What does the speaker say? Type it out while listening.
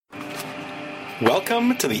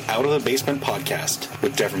Welcome to the Out of the Basement podcast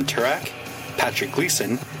with Devin Turak, Patrick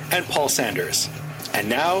Gleason, and Paul Sanders. And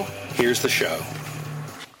now, here's the show.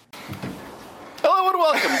 Hello and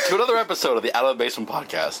welcome to another episode of the Out of the Basement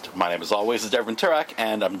podcast. My name, as always, is Devin Turak,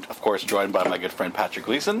 and I'm, of course, joined by my good friend Patrick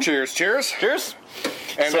Gleason. Cheers, cheers. Cheers.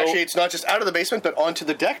 And actually, it's not just out of the basement, but onto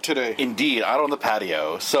the deck today. Indeed, out on the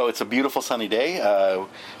patio. So it's a beautiful sunny day.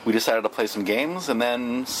 We decided to play some games and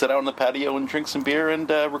then sit out on the patio and drink some beer and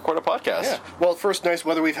record a podcast. Yeah. Well, first nice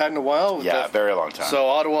weather we've had in a while. Yeah, very long time. So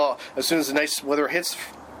Ottawa, as soon as the nice weather hits,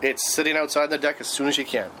 it's sitting outside the deck as soon as you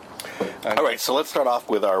can. All right, so let's start off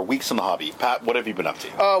with our weeks in the hobby. Pat, what have you been up to?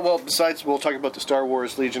 Well, besides, we'll talk about the Star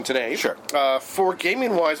Wars Legion today. Sure. For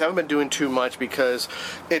gaming-wise, I haven't been doing too much because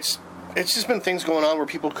it's just been things going on where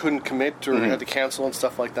people couldn't commit or had to cancel and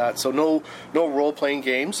stuff like that. So no role-playing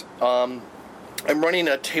games. I'm running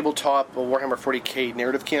a tabletop Warhammer 40k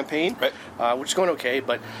narrative campaign, right. Which is going okay,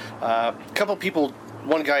 but a couple people...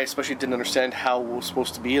 One guy especially didn't understand how it was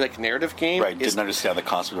supposed to be like a narrative game. Right, didn't understand the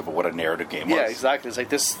concept of what a narrative game was. Yeah, exactly. It's like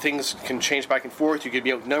things can change back and forth. You could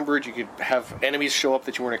be outnumbered. You could have enemies show up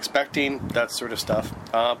that you weren't expecting. That sort of stuff.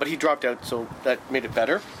 But he dropped out, so that made it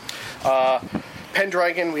better.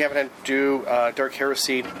 Pendragon, we haven't had to do. Dark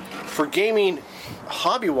Heresy. For gaming,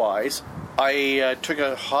 hobby-wise, I took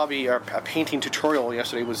a painting tutorial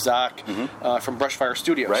yesterday with Zach from Brushfire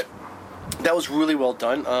Studios. Right. That was really well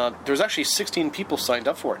done. There was actually 16 people signed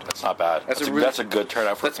up for it. That's not bad. That's a good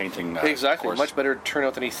turnout for a painting exactly. course. Much better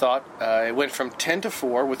turnout than he thought. It went from 10 to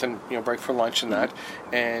 4 with a break for lunch and that.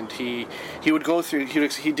 And he would go through.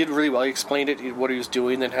 He did really well. He explained it, what he was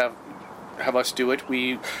doing, then have us do it.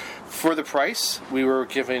 For the price, we were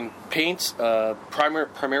given paints,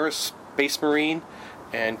 Primaris Space Marine,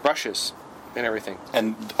 and brushes. And everything.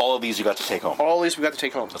 And all of these you got to take home. All these we got to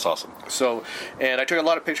take home. That's awesome. So, and I took a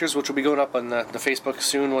lot of pictures, which will be going up on the Facebook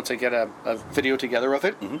soon once I get a video together of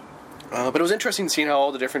it. But it was interesting seeing how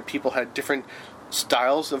all the different people had different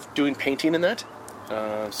styles of doing painting in that.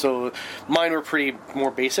 So mine were pretty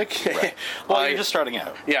more basic. Right. Well, you're just starting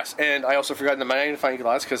out. Yes, and I also forgot the magnifying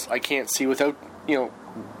glass because I can't see without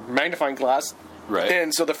magnifying glass. Right.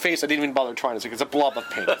 And so the face, I didn't even bother trying. It's like it's a blob of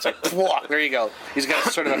paint. It's like, there you go. He's got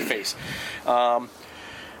sort of a face.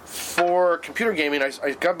 For computer gaming,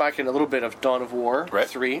 I got back in a little bit of Dawn of War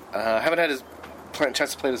 3. Haven't had a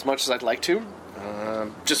chance to play it as much as I'd like to.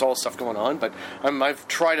 Just all stuff going on. But I've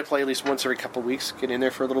tried to play at least once every couple of weeks, get in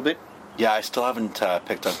there for a little bit. Yeah, I still haven't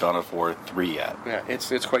picked up Dawn of War 3 yet. Yeah,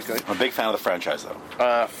 it's quite good. I'm a big fan of the franchise,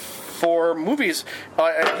 though. For movies,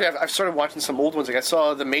 I've started watching some old ones. Like I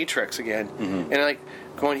saw The Matrix again, and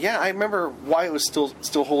going, I remember why it was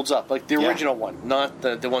still holds up. Like the original one, not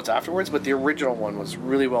the ones afterwards, but the original one was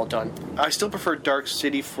really well done. I still prefer Dark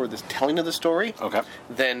City for the telling of the story,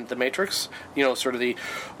 than The Matrix. Sort of the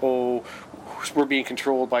we're being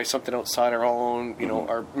controlled by something outside our own.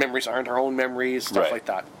 Our memories aren't our own memories, stuff like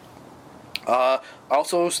that. I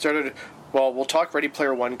also started. Well, we'll talk Ready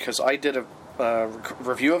Player One because I did a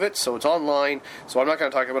review of it, so it's online. So I'm not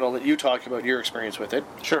going to talk about it. I'll let you talk about your experience with it.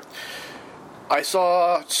 Sure. I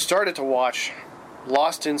started to watch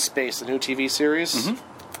Lost in Space, the new TV series.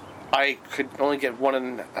 I could only get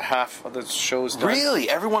 1.5 of the shows done. Really?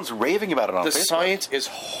 Everyone's raving about it on Facebook. The science is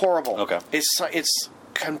horrible. Okay. It's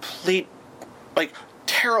complete,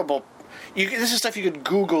 terrible. This is stuff you could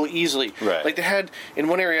Google easily. Right. Like they had, in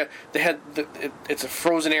one area, it's a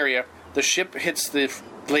frozen area. The ship hits the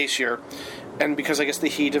glacier, and because I guess the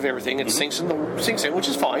heat of everything, it sinks in, which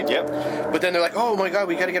is fine. Yep. But then they're like, "Oh my God,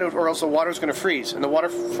 we got to get out, or else the water's going to freeze." And the water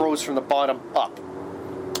froze from the bottom up,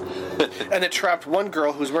 and it trapped one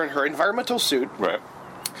girl who's wearing her environmental suit. Right.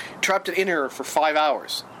 Trapped it in her for 5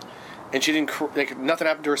 hours, and she didn't. Nothing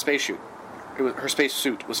happened to her space suit. Her space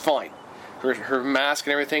suit was fine. Her mask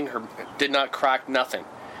and everything, did not crack. Nothing.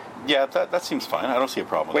 Yeah, that seems fine. I don't see a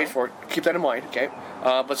problem with Wait for it. Keep that in mind, okay?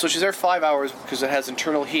 But so she's there 5 hours because it has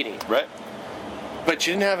internal heating. Right. But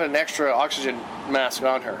she didn't have an extra oxygen mask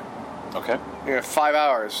on her. Okay. 5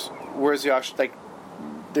 hours. Where's the oxygen?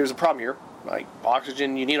 There's a problem here.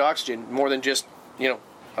 Oxygen, you need oxygen more than just,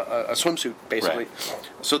 a swimsuit, basically. Right.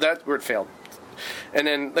 So that's where it failed. And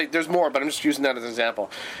then, there's more, but I'm just using that as an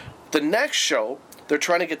example. The next show, they're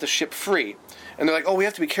trying to get the ship free. And they're like, we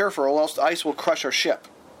have to be careful or else the ice will crush our ship.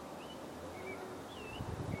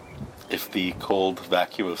 If the cold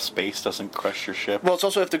vacuum of space doesn't crush your ship? Well, it's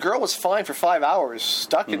also if the girl was fine for 5 hours,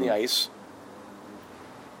 stuck in the ice,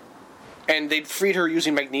 and they'd freed her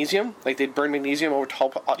using magnesium, they'd burn magnesium over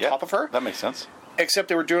top of her. That makes sense. Except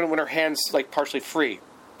they were doing it when her hand's partially free,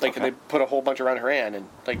 and they put a whole bunch around her hand, and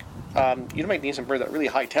magnesium burns at really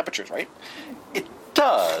high temperatures, right? It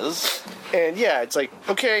does. And yeah, it's like,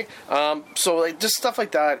 okay, so like just stuff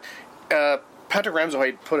like that. Patrick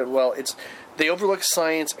Ramsey put it well. They overlook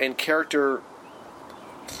science and character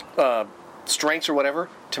strengths or whatever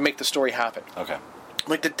to make the story happen. Okay.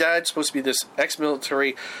 Like the dad's supposed to be this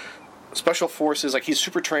ex-military special forces. Like he's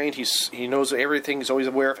super trained. He knows everything. He's always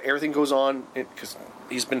aware of everything goes on because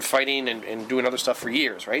he's been fighting and doing other stuff for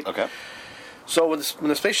years, right? Okay. So when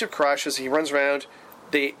the spaceship crashes, he runs around.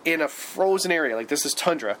 They in a frozen area. Like this is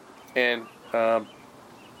tundra, and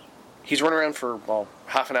he's running around for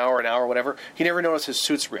half an hour, whatever. He never noticed his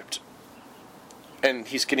suit's ripped, and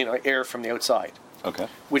he's getting air from the outside. Okay.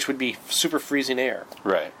 Which would be super freezing air.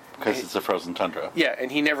 Right. Because it's a frozen tundra. Yeah,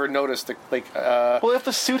 and he never noticed the well, if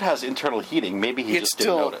the suit has internal heating, maybe he just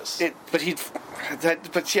didn't notice.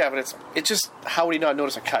 It's just how would he not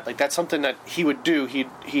notice a cut? Like that's something that he would do.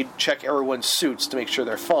 He'd check everyone's suits to make sure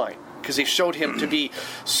they're fine because they showed him to be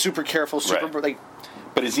super careful, right.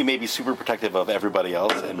 But is he maybe super protective of everybody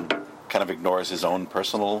else and kind of ignores his own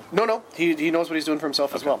personal? No. He knows what he's doing for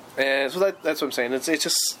himself as well. And so that's what I'm saying. It's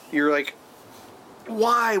just you're like,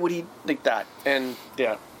 why would he think that? And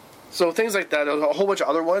yeah. So things like that, a whole bunch of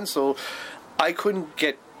other ones. So I couldn't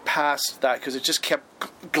get past that because it just kept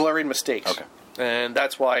glaring mistakes. Okay. And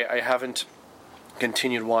that's why I haven't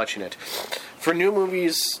continued watching it. For new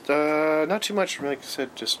movies, not too much. Like I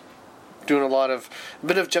said, just doing a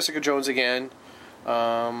bit of Jessica Jones again,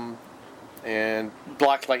 and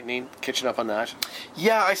Black Lightning, catching up on that.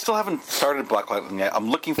 Yeah, I still haven't started Black Lightning yet. I'm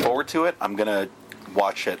looking forward to it. I'm gonna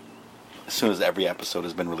watch it as soon as every episode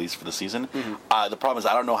has been released for the season. Mm-hmm. The problem is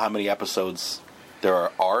I don't know how many episodes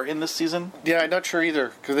there are in this season. Yeah, I'm not sure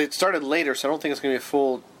either, because it started later, so I don't think it's going to be a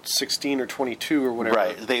full 16 or 22 or whatever.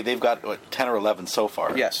 Right, they've got 10 or 11 so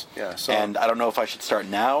far. Yes, yeah. So. And I don't know if I should start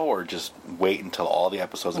now or just wait until all the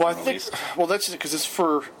episodes are released. That's because it's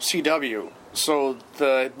for CW. So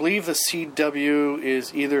I believe the CW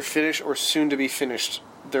is either finished or soon to be finished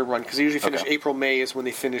their run, because they usually finish April, May is when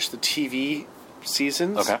they finish the TV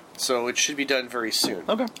seasons. Okay. So it should be done very soon.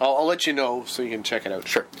 Okay. I'll let you know so you can check it out.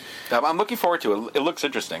 Sure. I'm looking forward to it. It looks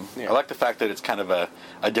interesting. Yeah. I like the fact that it's kind of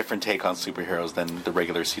a different take on superheroes than the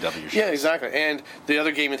regular CW shows. Yeah, exactly. And the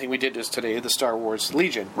other gaming thing we did is today, the Star Wars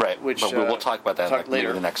Legion. Which but we'll talk about that later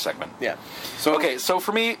in the next segment. Yeah. So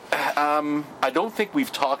for me, I don't think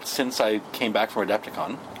we've talked since I came back from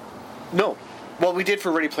Adepticon. No. Well, we did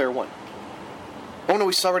for Ready Player One. Oh, no,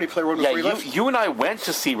 we saw Ready Player One before you left? You and I went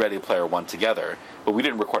to see Ready Player One together, but we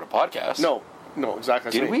didn't record a podcast. No,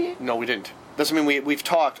 exactly. Did we? No, we didn't. Doesn't mean we've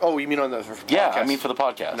talked. Oh, you mean on the podcast? Yeah, I mean for the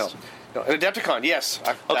podcast. No. Adepticon, yes.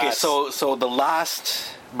 Okay, so the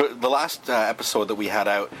last episode that we had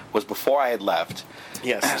out was before I had left.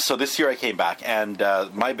 Yes. So this year I came back, and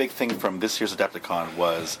my big thing from this year's Adepticon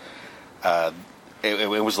was... It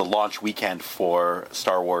was the launch weekend for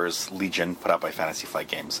Star Wars Legion, put out by Fantasy Flight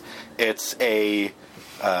Games. It's a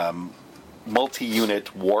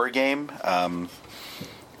multi-unit war game.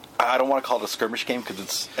 I don't want to call it a skirmish game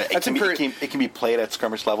because it can be played at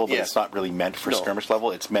skirmish level, but it's not really meant for skirmish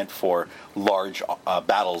level. It's meant for large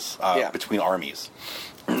battles between armies.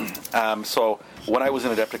 So when I was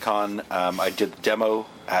in Adepticon, I did the demo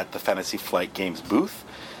at the Fantasy Flight Games booth,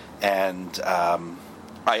 and...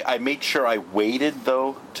 I made sure I waited,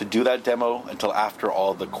 though, to do that demo until after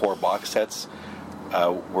all the core box sets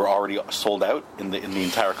were already sold out in the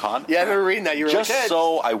entire con. Yeah, I remember reading that. You were just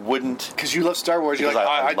so I wouldn't, because you love Star Wars. You're like,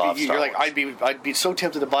 I'd be so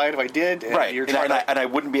tempted to buy it if I did. And right, and I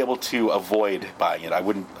wouldn't be able to avoid buying it. I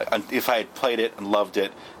wouldn't if I had played it and loved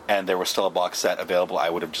it, and there was still a box set available. I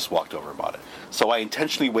would have just walked over and bought it. So I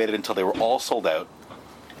intentionally waited until they were all sold out.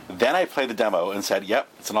 Then I played the demo and said, "Yep,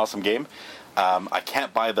 it's an awesome game." I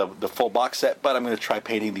can't buy the full box set, but I'm going to try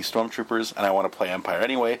painting these Stormtroopers, and I want to play Empire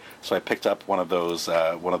anyway. So I picked up one of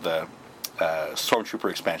the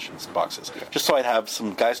Stormtrooper expansions boxes, just so I'd have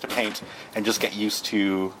some guys to paint and just get used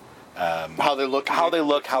to how they look, how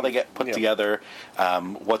they get put together,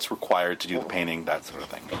 what's required to do the painting, that sort of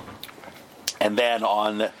thing. And then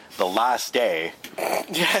on the last day,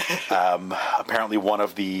 apparently one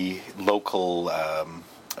of the local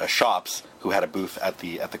shops who had a booth at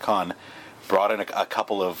the con brought in a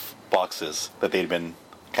couple of boxes that they'd been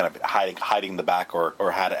kind of hiding in the back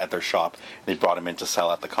or had at their shop. They brought them in to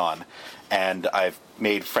sell at the con, and I've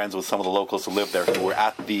made friends with some of the locals who live there who were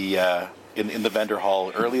at the in the vendor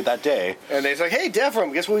hall early that day. And they're like, "Hey, Dev,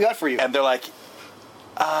 guess what we got for you?" And they're like,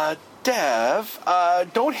 "Dev,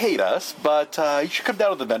 don't hate us, but you should come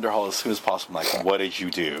down to the vendor hall as soon as possible." I'm like, "What did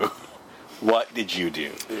you do? What did you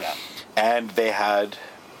do?" Yeah. And they had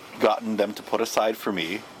gotten them to put aside for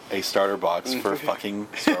me a starter box for fucking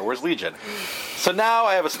Star Wars Legion. So now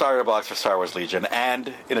I have a starter box for Star Wars Legion,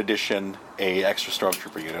 and in addition, a extra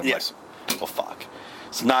Stormtrooper unit. Yes. Like, well, fuck.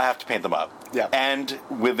 So now I have to paint them up. Yeah. And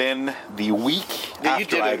within the week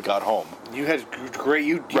after I got home. You had great.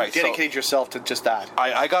 You dedicated yourself to just that.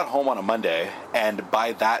 I got home on a Monday, and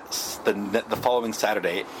by that, the following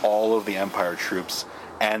Saturday, all of the Empire troops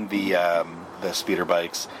and the speeder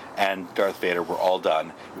bikes and Darth Vader were all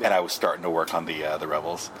done, and I was starting to work on the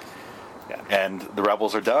Rebels. Yeah. And the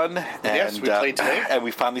Rebels are done, and yes, we played today. And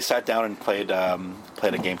we finally sat down and played a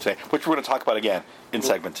game today, which we're going to talk about again in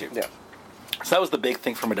segment 2. Yeah. So that was the big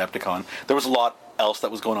thing from Adepticon. There was a lot else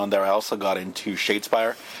that was going on there. I also got into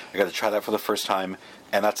Shadespire. I got to try that for the first time,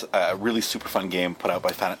 and that's a really super fun game put out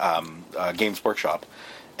by Games Workshop,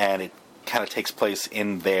 and it kind of takes place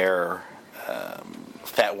in their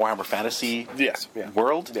Warhammer Fantasy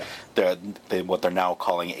world. Yeah. What they're now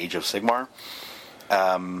calling Age of Sigmar,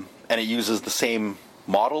 and it uses the same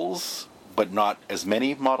models, but not as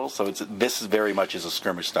many models. So this is very much as a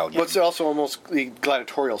skirmish style game. Well, it's also almost the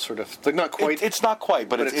gladiatorial sort of, like not quite. It's not quite,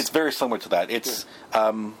 but it's very similar to that. It's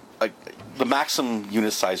like the maximum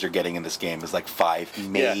unit size you're getting in this game is like 5,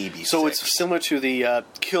 maybe 6. So it's similar to the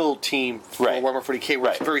Kill Team for Warhammer 40K,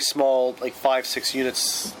 where it's very small, like 5-6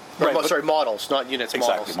 units. Models, not units.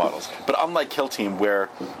 Exactly, models. But unlike Kill Team, where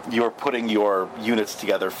you're putting your units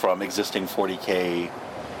together from existing 40K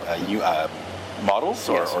models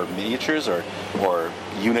or miniatures or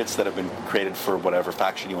units that have been created for whatever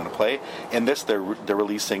faction you want to play. In this, they're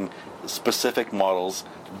releasing specific models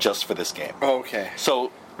just for this game. Oh, okay.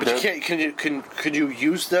 So, but you can't. Could you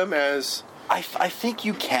use them as? I think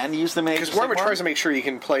you can use them because Warhammer tries to make sure you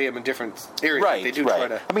can play them in different areas. Right, they do try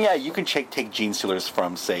to. I mean, yeah, you can take Gene Stealers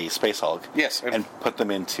from, say, Space Hulk. Yes, and put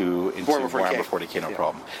them into Warhammer 40K, no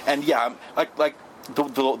problem. And yeah, like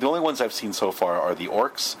the only ones I've seen so far are the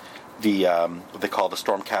Orcs. What they call the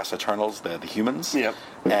Stormcast Eternals, the humans. Yeah.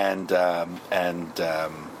 And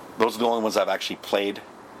those are the only ones I've actually played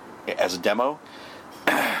as a demo.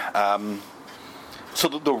 So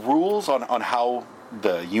the rules on how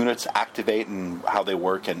the units activate and how they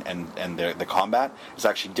work and the combat is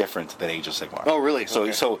actually different than Age of Sigmar. Oh, really?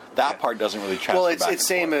 So that part doesn't really transfer. Well, it's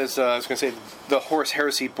same as I was going to say the Horus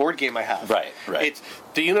Heresy board game I have. Right. It's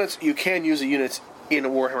the units. You can use the units in a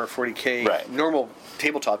Warhammer 40K normal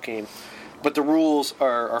tabletop game, but the rules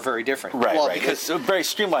are very different. Right. Because it's very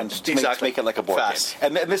streamlined to make it like a board game.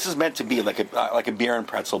 And this is meant to be like a beer and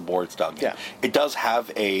pretzel board style game. Yeah. It does have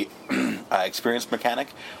a experience mechanic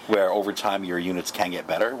where over time your units can get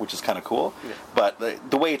better, which is kind of cool. Yeah. But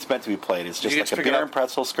the way it's meant to be played is just like a beer and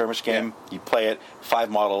pretzel skirmish game. Yeah. You play it, 5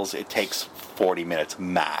 models. It takes 40 minutes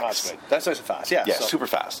max. That's good. That's nice and fast. Yeah. Super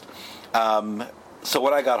fast. So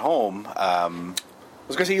when I got home. I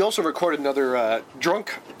was going to say, you also recorded another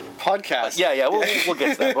drunk podcast. We'll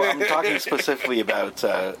get to that. But I'm talking specifically about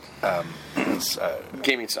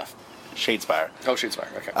gaming stuff. Shadespire. Oh,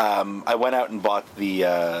 Shadespire. Okay. I went out and bought the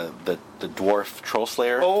dwarf Troll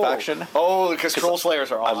Slayer faction. Oh, because Troll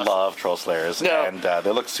Slayers are awesome. I love Troll Slayers, and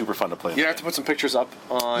they look super fun to play. You have to put some pictures up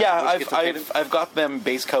on. Yeah, I've got them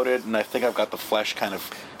base coated, and I think I've got the flesh kind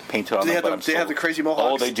of painted on them. They have the crazy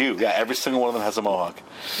mohawks. Oh, they do. Yeah, every single one of them has a mohawk.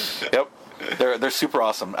 Yep. They're super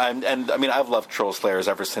awesome, and I mean I've loved Troll Slayers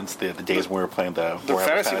ever since the days when we were playing the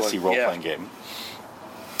Warhammer Fantasy role playing game.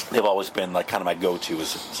 They've always been like kind of my go-to is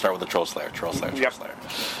start with the Troll Slayer.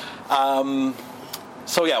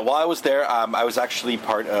 So yeah, while I was there, I was actually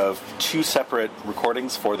part of 2 separate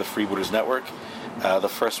recordings for the Freebooters Network. The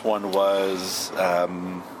first one was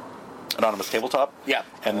Anonymous Tabletop. Yeah,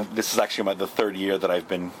 and this is actually the 3rd year that I've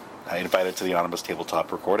been invited to the Anonymous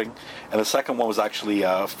Tabletop recording. And the second one was actually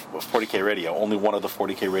 40K Radio. Only one of the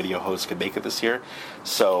 40K Radio hosts could make it this year.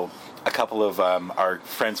 So a couple of our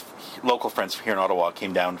friends, local friends here in Ottawa,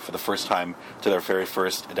 came down for the first time to their very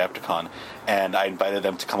first Adepticon. And I invited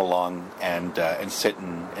them to come along and sit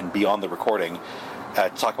and be on the recording to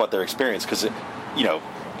talk about their experience. Because,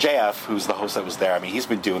 JF, who's the host that was there, I mean, he's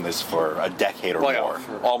been doing this for a decade or more,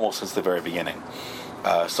 almost since the very beginning.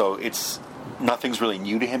 So nothing's really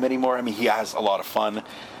new to him anymore. I mean, he has a lot of fun,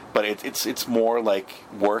 but it's more like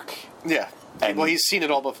work. Yeah. And he's seen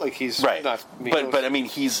it all before. Like he's right. But I mean,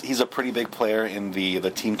 he's a pretty big player in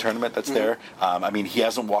the team tournament that's there. I mean, he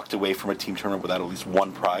hasn't walked away from a team tournament without at least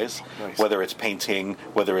one prize. Nice. Whether it's painting,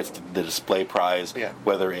 whether it's the display prize,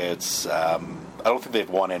 whether it's I don't think they've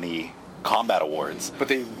won any combat awards,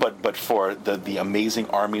 but for the amazing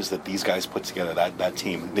armies that these guys put together, that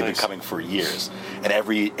team, they've been coming for years, and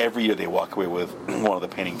every year they walk away with one of the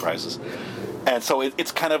painting prizes. And so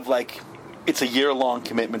it's kind of like it's a year-long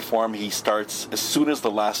commitment for him. He starts as soon as the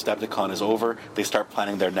last Adepticon is over. They start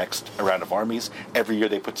planning their next round of armies. Every year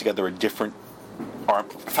they put together a different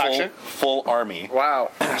faction, full army.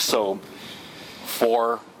 Wow! So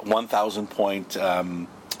 4 1,000-point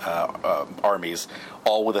armies,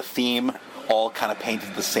 all with a theme, all kind of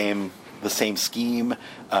painted the same scheme.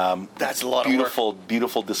 That's a lot of work.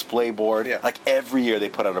 Beautiful display board. Yeah. Like every year they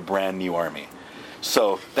put out a brand new army.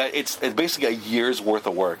 So that it's basically a year's worth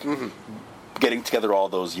of work. Mm-hmm. Getting together all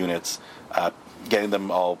those units, getting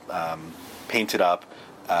them all painted up,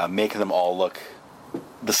 making them all look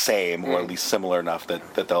the same, or at least similar enough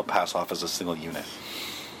that they'll pass off as a single unit.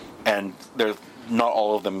 And they're not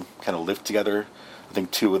all of them kind of live together. I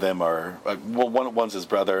think 2 of them are one's his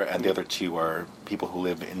brother, and the other 2 are people who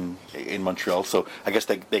live in Montreal. So I guess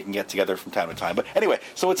they can get together from time to time. But anyway,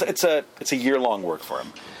 so it's a year-long work for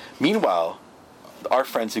him. Meanwhile, our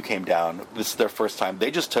friends who came down, this is their first time.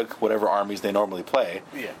 They just took whatever armies they normally play,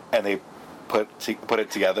 and they put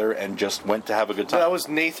it together and just went to have a good time. So that was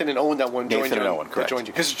Nathan and Owen that one joined you. Nathan and Owen, correct. Joined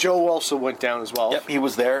you because Joe also went down as well. Yep, he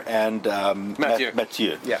was there, and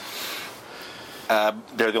Mathieu. Yeah.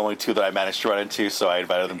 They're the only 2 that I managed to run into, so I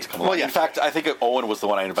invited them to come along. Well, yeah. In fact, I think Owen was the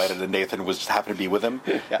one I invited, and Nathan was just happened to be with him.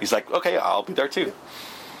 Yeah. He's like, okay, I'll be there too.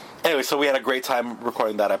 Anyway, so we had a great time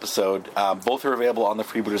recording that episode. Both are available on the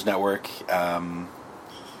Freebooters Network.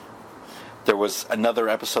 There was another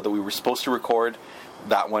episode that we were supposed to record.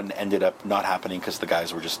 That one ended up not happening because the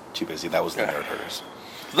guys were just too busy. That was the Nerd Herders.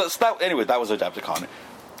 Anyway, that was Adepticon.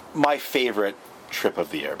 My favorite trip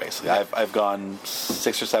of the year, basically. I've gone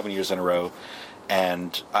 6 or 7 years in a row,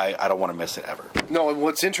 and I don't want to miss it ever. No, and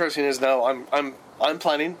what's interesting is now I'm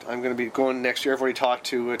planning. I'm going to be going next year. I've already talked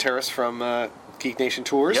to Terrace from Geek Nation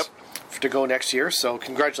Tours. Yep. To go next year. So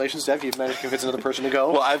congratulations, Dev. You've managed to convince another person to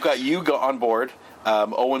go. Well, I've got you on board.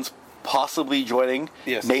 Owen's possibly joining.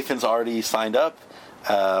 Yes. Nathan's already signed up.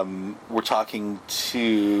 We're talking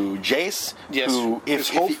to Jace, who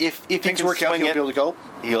if things work out, he'll be able to go.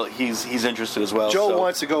 He's interested as well. Joe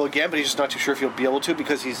wants to go again, but he's just not too sure if he'll be able to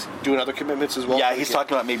because he's doing other commitments as well. Yeah, he's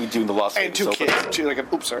talking about maybe doing the Las Vegas and 2 Open.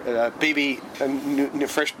 kids, a baby, a new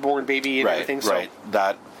fresh-born baby, and everything. So. Right,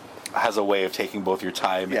 that has a way of taking both your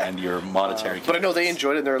time and your monetary. But I know they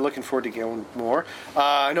enjoyed it, and they're looking forward to going more.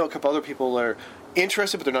 I know a couple other people are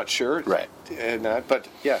interested, but they're not sure. Right. And but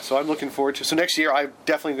yeah, so I'm looking forward to. So next year, I'm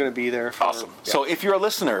definitely going to be there. Awesome. Yeah. So if you're a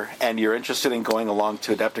listener and you're interested in going along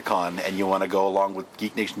to Adepticon and you want to go along with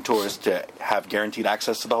Geek Nation Tours to have guaranteed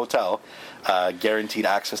access to the hotel, guaranteed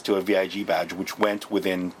access to a VIG badge, which went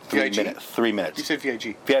within 3 minutes. 3 minutes. You said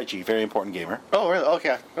VIG. VIG, very important gamer. Oh, really?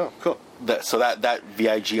 Okay. Oh, cool. So that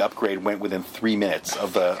VIG upgrade went within 3 minutes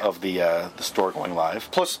of the store going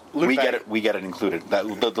live. Plus loot bag. We get it included. The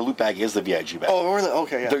loot bag is the VIG bag. Oh, really?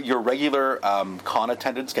 Okay, yeah. Your regular con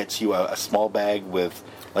attendance gets you a small bag with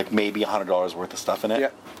like maybe $100 worth of stuff in it. Yeah.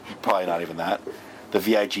 Probably not even that. The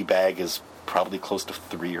VIG bag is probably close to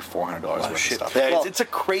 $300 or $400 worth of stuff. Yeah, well, it's a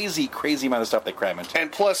crazy amount of stuff they cram into.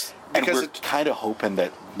 And plus, and we're kind of hoping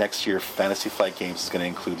that next year Fantasy Flight Games is going to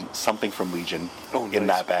include something from Legion in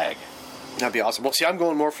that bag. That'd be awesome. Well, see, I'm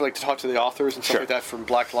going more for to talk to the authors and stuff like that from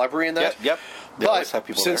Black Library and that. Yep. But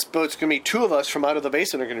since it's going to be 2 of us from Out of the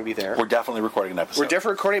Basement are going to be there, we're definitely recording an episode. We're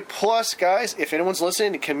definitely recording. Plus, guys, if anyone's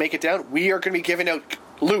listening and can make it down, we are going to be giving out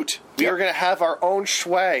loot. We are going to have our own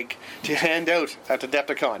swag to hand out at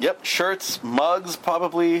Adepticon. Yep, shirts, mugs,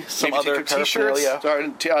 probably some maybe other T-shirts,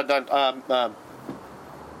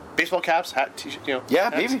 baseball caps, hat, T-shirt. Yeah,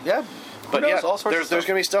 hats. Maybe. Yeah. But yeah, there's going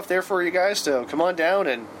to be stuff there for you guys to come on down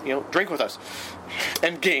and drink with us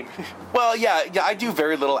and game. Well, yeah, I do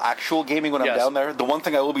very little actual gaming when I'm down there. The one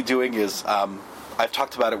thing I will be doing is I've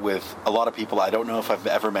talked about it with a lot of people. I don't know if I've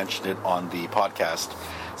ever mentioned it on the podcast.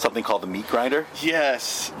 Something called the Meat Grinder.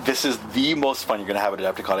 Yes. This is the most fun you're going to have at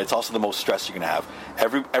Adepticon. It's also the most stress you're going to have.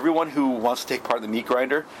 Everyone who wants to take part in the Meat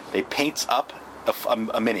Grinder, they paints up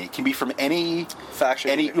a mini. It can be from any faction.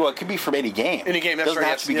 It can be from any game. Any game. It doesn't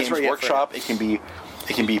have to be Games Workshop. It can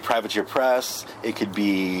be Privateer Press. It could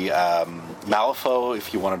be Malifaux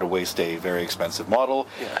if you wanted to waste a very expensive model.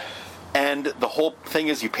 Yeah. And the whole thing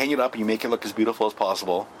is you paint it up and you make it look as beautiful as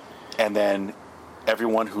possible. And then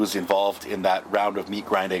everyone who's involved in that round of meat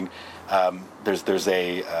grinding, there's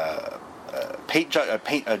a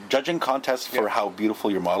judging contest for how beautiful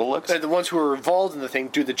your model looks. And the ones who are involved in the thing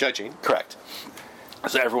do the judging. Correct.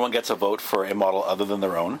 So everyone gets a vote for a model other than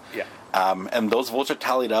their own. Yeah. And those votes are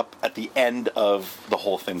tallied up at the end of the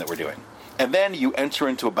whole thing that we're doing. And then you enter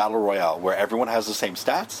into a battle royale where everyone has the same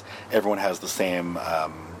stats, everyone has the same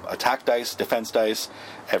attack dice, defense dice,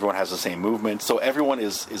 everyone has the same movement. So everyone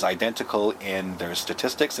is identical in their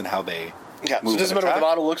statistics and how they Yeah, so it doesn't matter what the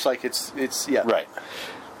model looks like. It's yeah. Right.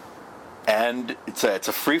 And it's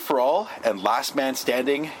a free-for-all, and last man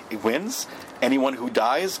standing wins. Anyone who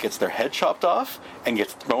dies gets their head chopped off and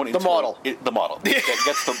gets thrown into... The model. The model.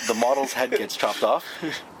 The model's head gets chopped off,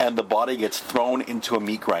 and the body gets thrown into a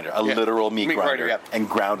meat grinder, literal meat grinder, and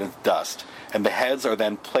ground into dust. And the heads are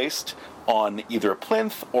then placed on either a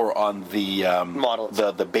plinth or on the model,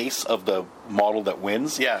 the base of the model that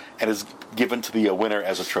wins, and is given to the winner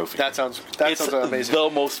as a trophy. That sounds amazing. The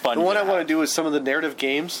most fun. The one I want to do is some of the narrative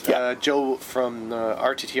games. Joe from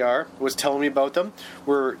RTTR was telling me about them,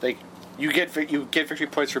 where like you get victory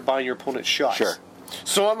points for buying your opponent's shots. Sure.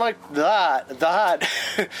 So I'm like that.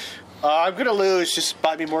 I'm going to lose, just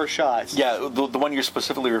buy me more shots. Yeah, the one you're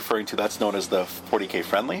specifically referring to, that's known as the 40K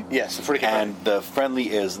Friendly. Yes, the 40K Friendly. And the Friendly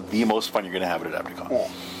is the most fun you're going to have at Adepticon.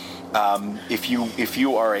 If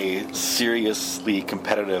you are a seriously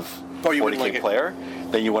competitive 40K player,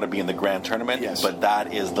 then you want to be in the Grand Tournament. Yes. But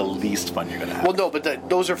that is the least fun you're going to have. Well, no, but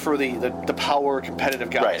those are for the power competitive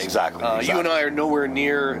guys. Right, exactly. You and I are nowhere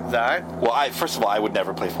near that. Well, first of all, I would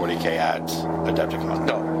never play 40K at Adepticon.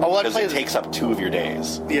 No. Because it takes up 2 of your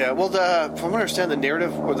days. Yeah, well, from what I understand, the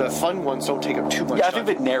narrative or the fun ones don't take up too much time. I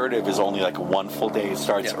think the narrative is only like 1 full day. It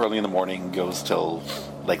starts early in the morning, goes till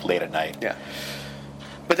like late at night. Yeah.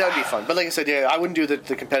 But that would be fun. But like I said, I wouldn't do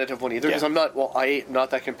the competitive one either because I'm not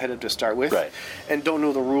that competitive to start with, right? And don't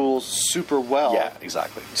know the rules super well. Yeah,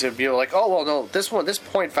 exactly. To be like, oh well, no, this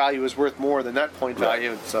point value is worth more than that point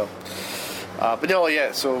value. So, but no,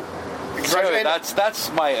 so.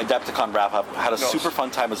 That's my Adepticon wrap up. Had a super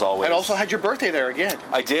fun time as always. And also had your birthday there again.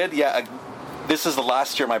 I did, yeah. This is the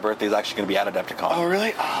last year my birthday is actually going to be at Adepticon. Oh,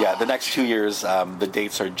 really? Oh. Yeah, the next 2 years, the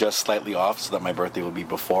dates are just slightly off so that my birthday will be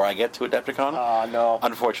before I get to Adepticon. Oh, no.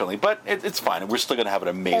 Unfortunately. But it's fine. We're still going to have an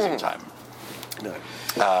amazing time. No.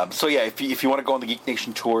 So, yeah, if you want to go on the Geek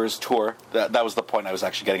Nation tour, that was the point I was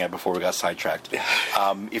actually getting at before we got sidetracked.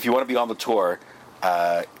 If you want to be on the tour,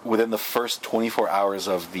 within the first 24 hours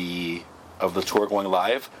of the tour going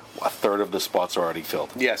live, a third of the spots are already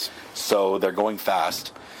filled. Yes. So they're going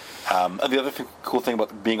fast. The other cool thing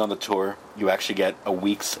about being on the tour, you actually get a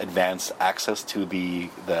week's advance access to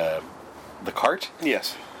the cart.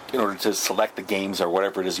 Yes. In order to select the games or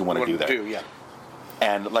whatever it is you want to do there. Yeah.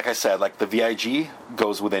 And like I said, like the VIG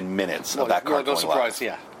goes within minutes of that cart going live.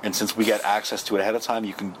 Yeah. And since we get access to it ahead of time,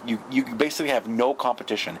 you basically have no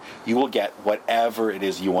competition. You will get whatever it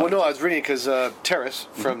is you want. Well, no, I was reading because Terrace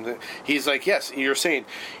from he's like, yes, you're saying.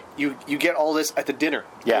 You get all this at the dinner.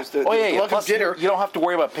 Yeah. Plus, dinner. You don't have to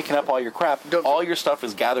worry about picking up all your crap. All your stuff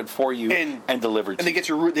is gathered for you and delivered. And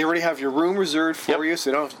they already have your room reserved for you,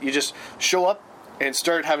 so you just show up and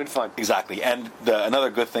start having fun. Exactly. And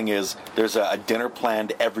another good thing is there's a dinner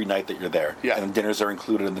planned every night that you're there. Yeah. And dinners are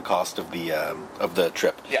included in the cost of the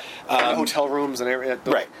trip. Yeah. And hotel rooms and everything.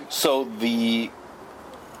 Right. So the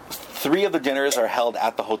 3 of the dinners are held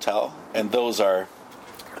at the hotel, and those are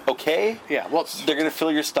okay. Yeah, well, they're going to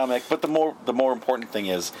fill your stomach, but the more important thing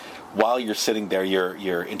is while you're sitting there,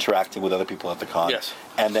 you're interacting with other people at the con. Yes.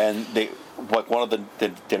 And then one of the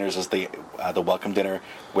dinners is the welcome dinner,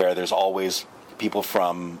 where there's always people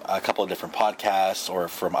from a couple of different podcasts or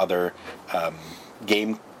from other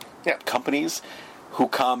game companies who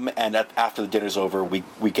come, and after the dinner's over,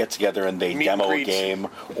 we get together and they demo a game,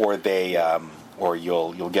 or they or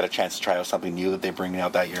you'll get a chance to try out something new that they bring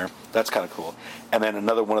out that year. That's kind of cool. And then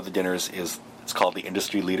another one of the dinners it's called the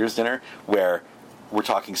Industry Leaders Dinner, where we're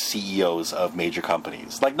talking CEOs of major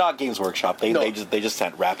companies, like not Games Workshop. They just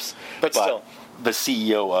sent reps, but still. The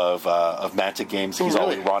CEO of Mantic Games, he's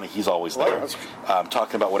always there,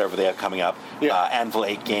 talking about whatever they have coming up. Anvil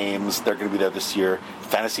 8 Games, they're going to be there this year.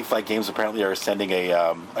 Fantasy Flight Games apparently are sending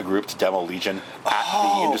a group to demo Legion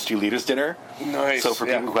at the Industry Leaders Dinner. Nice. So for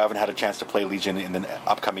people who haven't had a chance to play Legion in the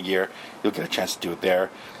upcoming year, you'll get a chance to do it there.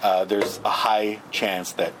 There's a high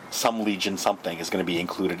chance that some Legion something is going to be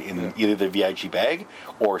included in either the VIG bag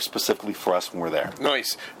or specifically for us when we're there.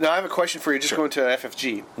 Nice. Now I have a question for you, just going to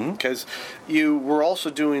FFG, because you were also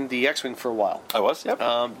doing the X-Wing for a while. I was, yep.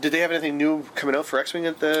 Did they have anything new coming out for X-Wing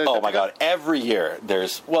at the... Oh my god, every year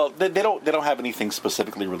there's... Well, they don't have anything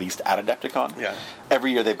specifically released at Adepticon. Yeah.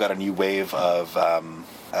 Every year they've got a new wave of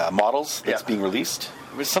models that's being released.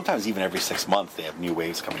 Sometimes even every 6 months they have new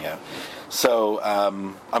waves coming out. So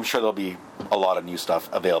I'm sure there'll be a lot of new stuff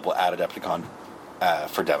available at Adepticon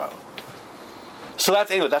for demo. So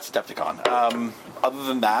that's Adepticon. Other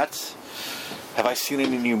than that, have I seen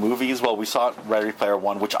any new movies? Well, we saw Ready Player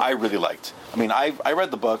One, which I really liked. I mean, I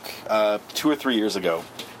read the book 2 or 3 years ago.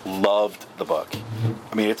 Loved the book.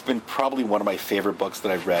 I mean, it's been probably one of my favorite books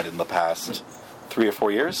that I've read in the past 3 or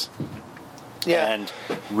 4 years. and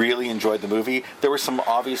really enjoyed the movie. There were some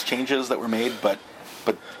obvious changes that were made, but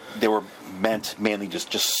they were meant mainly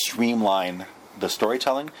just streamline the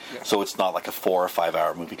storytelling, so it's not like a 4 or 5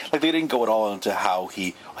 hour movie. Like, they didn't go at all into how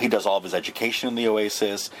he does all of his education in the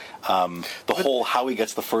Oasis, how he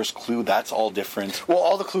gets the first clue. That's all different. Well,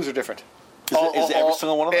 all the clues are different. Is every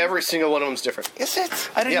single one of them? Every single one of them is different. Is it?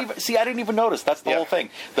 I didn't even notice. That's the whole thing.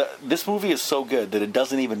 This movie is so good that it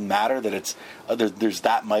doesn't even matter that it's there's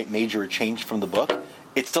that major change from the book.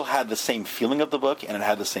 It still had the same feeling of the book, and it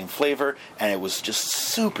had the same flavor, and it was just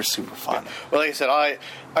super, super fun. Well, like I said, I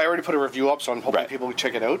already put a review up, so I'm hoping people will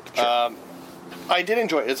check it out. Sure. I did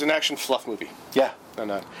enjoy it. It's an action fluff movie. Yeah.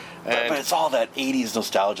 But it's all that 80s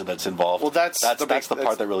nostalgia that's involved. Well, that's the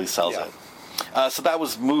part that really sells it. So that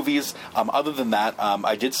was movies. Other than that,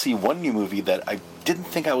 I did see one new movie that I didn't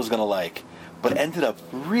think I was going to like, but ended up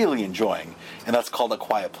really enjoying, and that's called A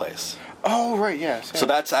Quiet Place. Oh, right, yes. So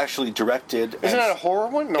that's actually directed... Isn't that a horror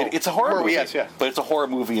one? No. It's a horror movie, yes, yeah. But it's a horror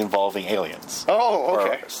movie involving aliens. Oh,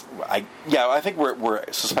 okay. I think we're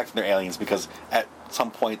suspecting they're aliens because at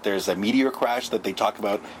some point there's a meteor crash that they talk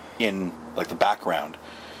about in, like, the background.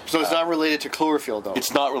 So it's not related to Cloverfield, though?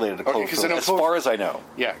 It's not related to Cloverfield, as far as I know.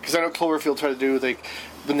 Yeah, because I know Cloverfield tried to do, like,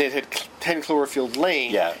 when they had 10 Cloverfield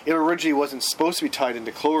Lane, it originally wasn't supposed to be tied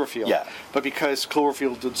into Cloverfield. Yeah. But because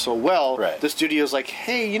Cloverfield did so well, the studio's like,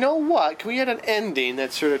 hey, you know what? Can we add an ending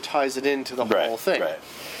that sort of ties it into the whole thing? Right.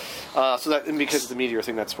 So that, and because of the meteor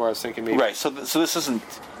thing, that's where I was thinking maybe. Right, so this isn't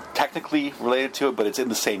technically related to it, but it's in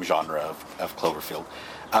the same genre of Cloverfield.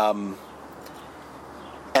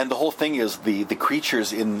 And the whole thing is the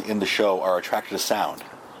creatures in the show are attracted to sound.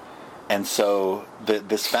 And so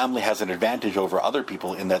this family has an advantage over other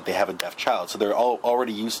people in that they have a deaf child. So they're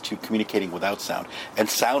already used to communicating without sound. And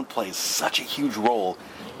sound plays such a huge role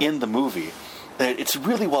in the movie. It's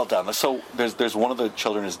really well done. So there's one of the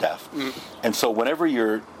children is deaf. And so whenever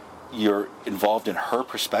you're involved in her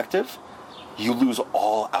perspective, you lose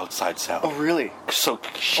all outside sound. Oh, really? So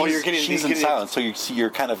she's in silence. So you're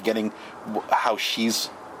kind of getting how she's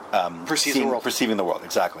perceiving the world.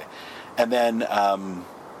 Exactly. And then...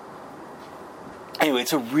 anyway,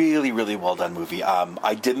 it's a really, really well done movie.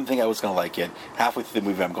 I didn't think I was going to like it. Halfway through the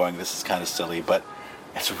movie, I'm going, this is kind of silly, but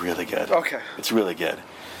it's really good. Okay. It's really good.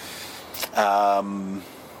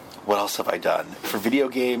 What else have I done? For video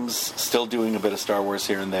games, still doing a bit of Star Wars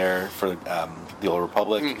here and there for the Old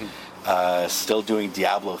Republic. Mm-hmm. Still doing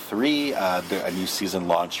Diablo 3. A new season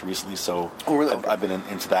launched recently, so I've been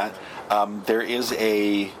into that. There is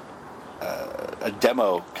a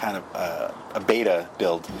demo, kind of a beta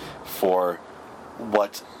build for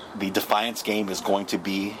what the Defiance game is going to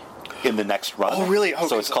be in the next run. Oh, really?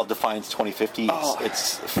 So it's called Defiance 2050. Oh.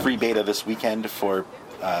 It's free beta this weekend for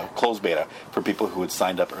closed beta for people who had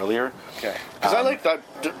signed up earlier. Okay. Because I like that.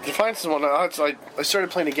 Defiance is one. I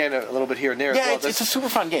started playing again a little bit here and there. Yeah, as well. It's a super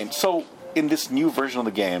fun game. So in this new version of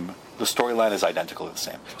the game, the storyline is identical to the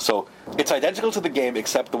same. So it's identical to the game,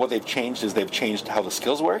 except that what they've changed is they've changed how the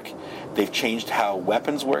skills work, they've changed how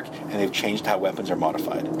weapons work, and they've changed how weapons are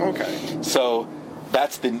modified. Okay. So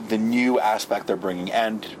that's the new aspect they're bringing,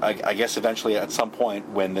 and I guess eventually at some point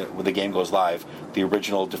when the game goes live, the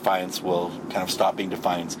original Defiance will kind of stop being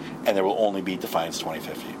Defiance, and there will only be Defiance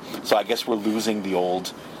 2050. So I guess we're losing the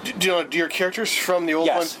old... Do your characters from the old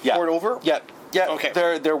one port over? Yeah. Okay.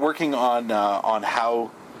 They're working on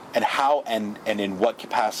how and in what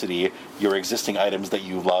capacity your existing items that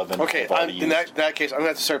you love and have already used. In that case, I'm going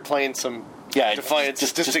to have to start playing some Defiance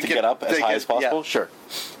just to get up as high as possible. Yeah. Sure.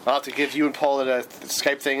 I'll have to give you and Paul a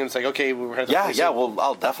Skype thing, and it's like, okay, we're going to... Yeah, well,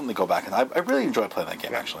 I'll definitely go back. And I really enjoy playing that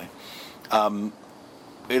game, actually.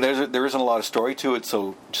 There isn't a lot of story to it,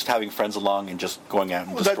 so just having friends along and just going out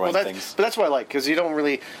and destroying things. But that's what I like, because you don't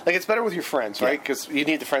really... Like, it's better with your friends, right? Because you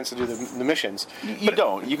need the friends to do the missions. You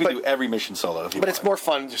don't. You can do every mission solo if you want. But it's more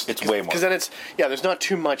fun. It's way more. Because then there's not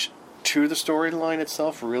too much to the storyline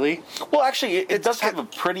itself, really. Well, actually, it does have a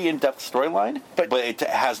pretty in-depth storyline, but it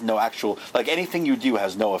has no actual... Like, anything you do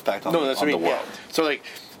has no effect on the world. Yeah. So, like...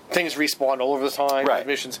 Things respawn all over the time,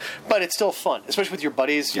 missions, but it's still fun, especially with your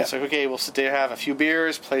buddies. Yeah. It's like, okay, we'll sit there, have a few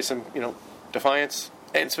beers, play some, Defiance,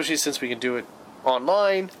 and especially since we can do it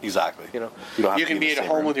online. Exactly. You can be at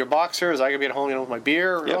home with your boxers. I can be at home, with my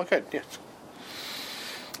beer. Yep. All good. Yeah.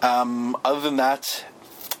 Other than that,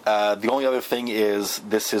 the only other thing is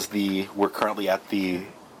we're currently at the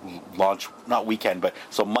launch, not weekend, but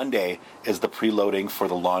so Monday is the preloading for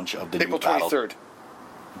the launch of the April 23rd.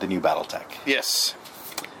 The new BattleTech. Yes.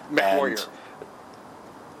 MechWarrior.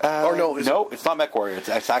 Or no, no, it's not MechWarrior.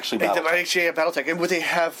 It's actually BattleTech. Actually, BattleTech, and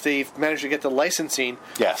they've managed to get the licensing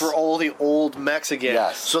Yes. for all the old mechs again.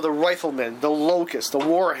 Yes. So the Rifleman, the Locust, the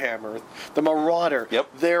Warhammer, the Marauder, Yep.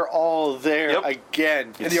 they're all there Yep. again.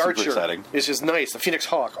 It's and the super Archer exciting. is just nice. The Phoenix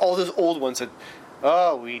Hawk, all those old ones that,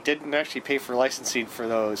 we didn't actually pay for licensing for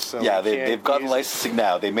those. So Yeah, we can't they've gotten use it. licensing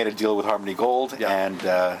now. They made a deal with Harmony Gold,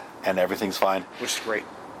 Yeah. and everything's fine. Which is great.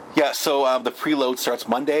 Yeah, so the preload starts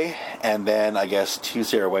Monday, and then I guess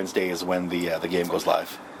Tuesday or Wednesday is when the game goes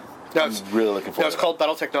live. Now I'm really looking forward Now it's to called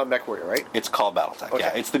BattleTech, not MechWarrior, right? It's called BattleTech. Okay.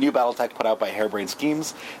 Yeah, it's the new BattleTech put out by Harebrained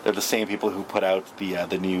Schemes. They're the same people who put out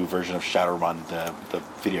the new version of Shadowrun, the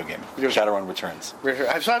video game. Shadowrun Returns.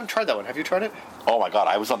 I haven't tried that one. Have you tried it? Oh my god,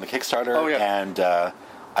 I was on the Kickstarter, Oh, yeah. and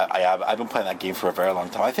I've been playing that game for a very long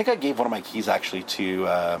time. I think I gave one of my keys actually to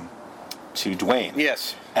Dwayne.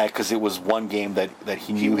 Yes. Because it was one game that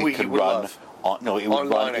he knew he could would run love. on. No, it On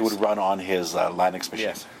would run. Linux. It would run on his Linux machine.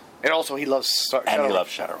 Yes. And also, he loves And he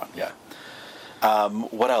loves Shadowrun. Yeah.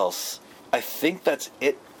 What else? I think that's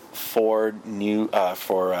it for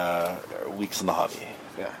Weeks in the Hobby.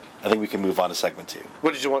 Yeah. I think we can move on to segment 2.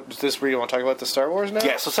 What did you want? Is this where you want to talk about the Star Wars now?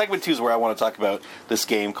 Yeah, so segment 2 is where I want to talk about this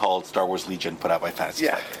game called Star Wars Legion, put out by Fantasy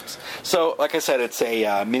Flight Games. So, like I said, it's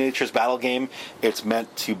a miniatures battle game. It's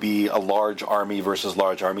meant to be a large army versus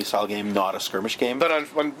large army style game, not a skirmish game. But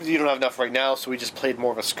you don't have enough right now, so we just played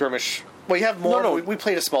more of a skirmish. Well, you have more. No. We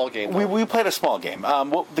played a small game. We played a small game.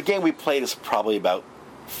 The game we played is probably about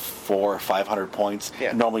 400 or 500 points.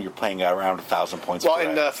 Yeah. Normally, you're playing at around 1,000 points. Well,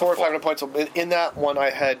 in 400 or 500 points. In that one,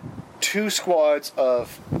 I had 2 squads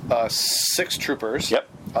of 6 troopers. Yep.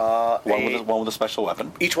 One with a special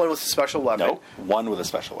weapon. Each one with a special weapon. No, one with a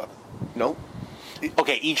special weapon. No.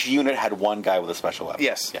 Okay, each unit had one guy with a special weapon.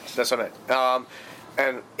 Yes. That's what I meant.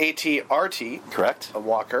 And AT-RT. Correct. A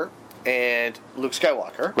Walker. And Luke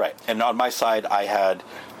Skywalker. Right. And on my side, I had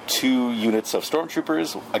 2 units of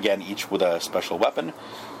stormtroopers, again, each with a special weapon.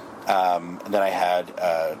 And then I had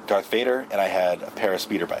Darth Vader, and I had a pair of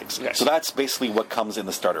speeder bikes. Yes. So that's basically what comes in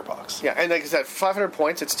the starter box. Yeah, and like I said, 500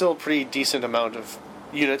 points, it's still a pretty decent amount of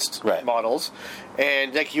units, Right. models.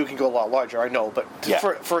 And like you can go a lot larger, I know. But Yeah.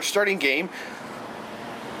 for a starting game,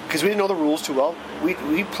 because we didn't know the rules too well,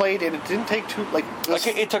 we played, and it didn't take too...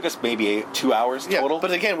 It took us maybe 2 hours total.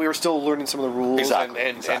 But again, we were still learning some of the rules. Exactly.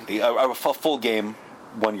 And exactly. A full game,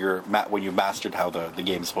 when you've mastered how the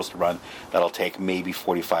game is supposed to run, that'll take maybe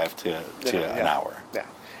 45 to an hour. Yeah,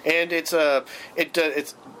 and it's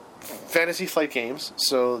Fantasy Flight Games,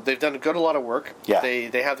 so they've done a lot of work. Yeah.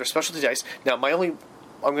 They have their specialty dice. Now, I'm going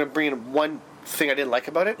to bring in one thing I didn't like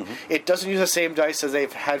about it. Mm-hmm. It doesn't use the same dice as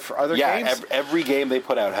they've had for other games. Yeah, every game they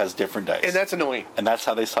put out has different dice. And that's annoying. And that's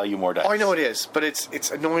how they sell you more dice. Oh, I know it is, but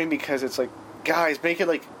it's annoying because it's like, guys, make it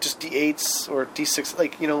like just D8s or D6,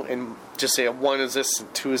 like, and just say a 1 is this,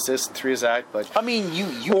 and 2 is this, and 3 is that. But I mean, you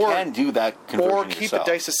can do that conversion or keep yourself.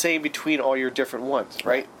 the dice the same between all your different ones,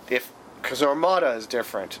 right? Because Armada is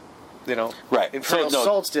different, Right. Imperial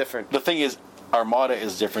Assault's different. The thing is, Armada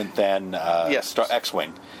is different than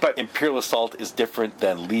X-Wing. But Imperial Assault is different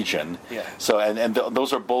than Legion. Yeah. So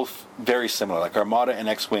those are both very similar. Like Armada and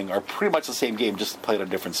X-Wing are pretty much the same game, just played on a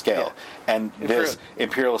different scale. Yeah. And this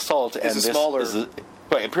Imperial Assault is a smaller.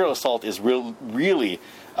 Imperial Assault is really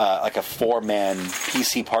like a 4-man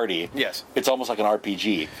PC party. Yes. It's almost like an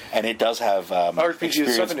RPG, and it does have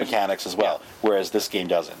experience mechanics as well, whereas this game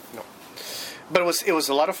doesn't. No. But it was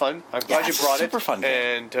a lot of fun. I'm glad you brought it. Super fun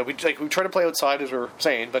game. And we tried to play outside, as we were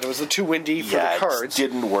saying, but it was too windy for the cards. It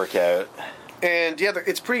didn't work out. And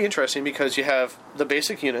it's pretty interesting because you have the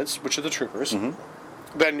basic units, which are the troopers.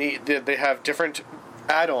 Mm-hmm. Then they have different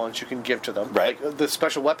add-ons you can give to them. Right. Like the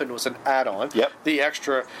special weapon was an add-on. Yep. The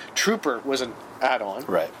extra trooper was an add-on.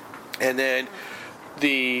 Right. And then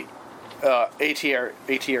the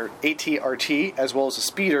AT-RT as well as the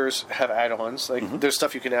speeders have add-ons. Like there's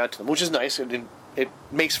stuff you can add to them, which is nice. And it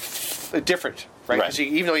makes it different, right? Because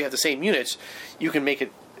even though you have the same units, you can make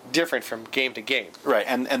it different from game to game. Right,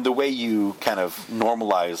 and the way you kind of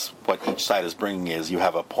normalize what each side is bringing is you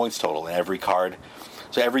have a points total in every card.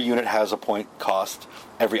 So every unit has a point cost.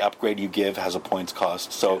 Every upgrade you give has a points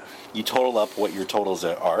cost. So you total up what your totals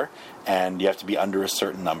are, and you have to be under a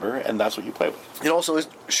certain number, and that's what you play with. It also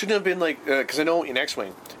shouldn't have been like, because I know in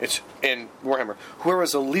X-Wing, it's in Warhammer, whoever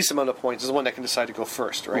has the least amount of points is the one that can decide to go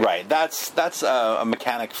first, right? Right. That's a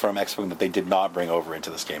mechanic from X-Wing that they did not bring over into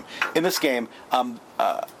this game. In this game,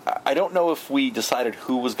 I don't know if we decided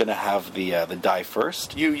who was going to have the die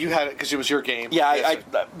first. You had it because it was your game. Yeah, I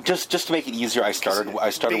just to make it easier, I started.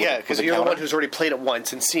 Yeah, because you're counter. the one who's already played it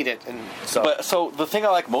once and seen it, and so. So the thing I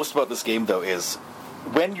like most about this game, though, is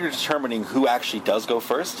when you're determining who actually does go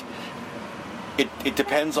first, It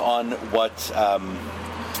depends on what.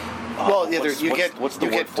 What's the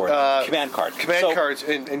word for it? Command card. Command cards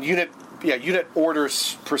and unit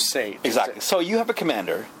orders per se. Exactly. So you have a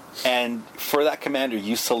commander, and for that commander,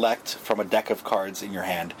 you select from a deck of cards in your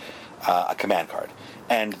hand a command card.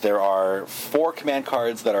 And there are 4 command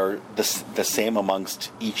cards that are the same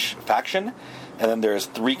amongst each faction, and then there's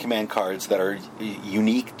 3 command cards that are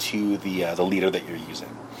unique to the leader that you're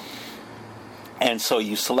using. And so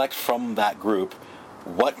you select from that group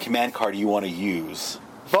what command card you want to use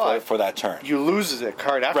for that turn. You lose a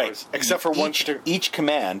card afterwards, right. Except for one. Each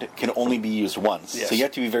command can only be used once. Yes. So you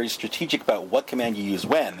have to be very strategic about what command you use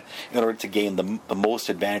when in order to gain the most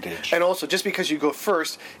advantage. And also, just because you go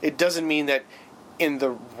first, it doesn't mean that in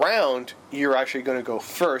the round you're actually going to go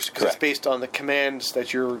first, because it's based on the commands the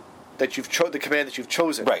command that you've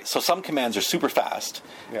chosen. Right. So some commands are super fast,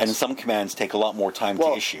 and some commands take a lot more time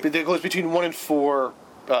to issue. But it goes between 1 and 4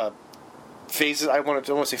 phases. I want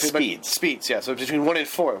to say speeds. Yeah. So between 1 and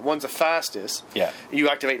 4, 1's the fastest. Yeah. You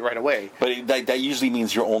activate right away. But that usually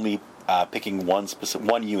means you're only picking one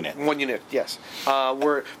unit. One unit. Yes.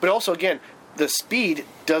 But also again, the speed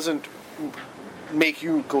doesn't make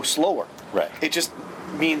you go slower. Right. It just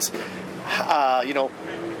means,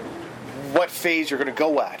 what phase you're going to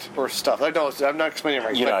go at or stuff. I'm not explaining it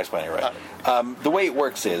right. You're not explaining it right. The way it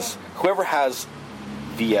works is whoever has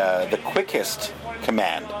the quickest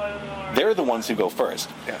command, they're the ones who go first.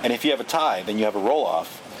 Yeah. And if you have a tie, then you have a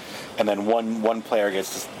roll-off, and then one player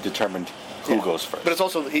gets determined who goes first. But it's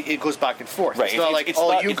also, it goes back and forth. Right. It's not like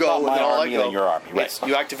all you go and then all I go. Your army. Right.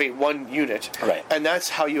 You activate one unit. Right. And that's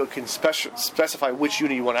how you can specify which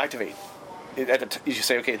unit you want to activate. You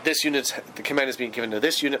say, okay, the command is being given to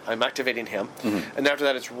this unit, I'm activating him. Mm-hmm. And after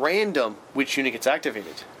that, it's random which unit gets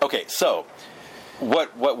activated. Okay, so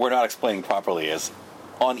what we're not explaining properly is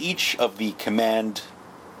on each of the command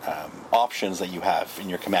options that you have in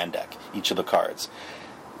your command deck, each of the cards,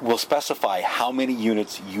 will specify how many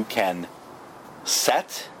units you can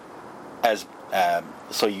set as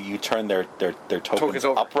so you turn their tokens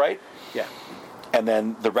upright. Yeah. And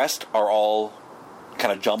then the rest are all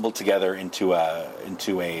kind of jumbled together into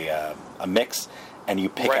a mix, and you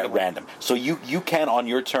pick at random. So you can on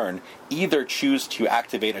your turn either choose to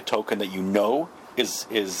activate a token that you know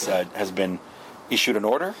has been issued an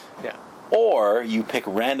order. Yeah. Or you pick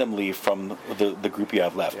randomly from the group you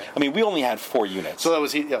have left. Yeah. I mean, we only had 4 units. So that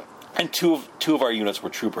was and two of our units were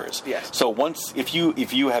troopers. Yes. So once if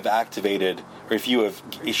you have activated or if you have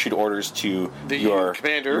issued orders to your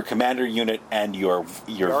commander unit and your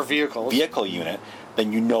vehicle unit,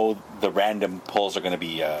 then you know the random pulls are going to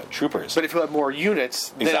be troopers. But if you have more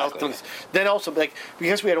units, then also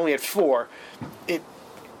because we only had 4, it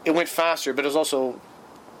went faster, but it was also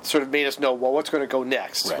sort of made us know, well, what's going to go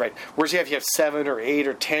next, right? Whereas if you have 7 or 8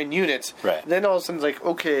 or 10 units, then all of a sudden it's like,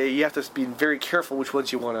 okay, you have to be very careful which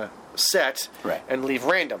ones you want to set and leave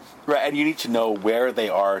random. Right, and you need to know where they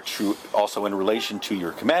are also in relation to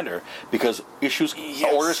your commander, because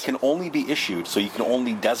orders can only be issued, so you can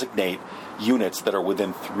only designate units that are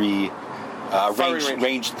within 3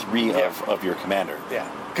 range 3 of your commander. Yeah.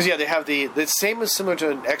 Because they have the same as similar to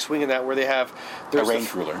an X-wing in that where there's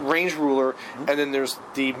a range ruler, mm-hmm. and then there's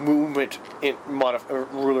the movement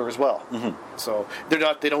ruler as well. Mm-hmm. So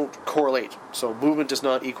they don't correlate. So movement does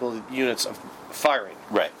not equal units of firing.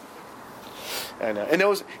 Right. And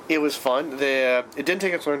it was fun. It didn't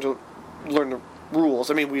take us long to learn the rules.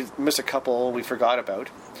 I mean, we missed a couple we forgot about.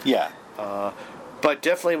 Yeah. But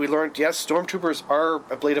definitely we learned, yes, stormtroopers are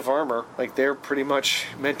a blade of armor. Like, they're pretty much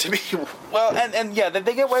meant to be. Well, and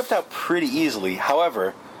they get wiped out pretty easily.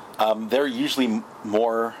 However, they're usually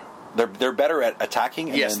more... They're better at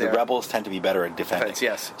attacking, and then the rebels tend to be better at defending.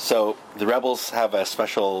 Yes. So the rebels have a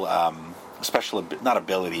special not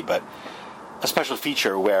ability, but a special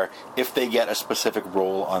feature where if they get a specific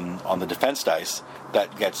roll on the defense dice,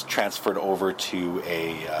 that gets transferred over to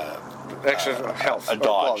extra health. A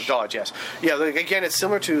dodge. Dodge, yes. Yeah, again, it's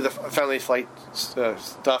similar to the Family Flight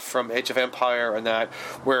stuff from Age of Empire and that,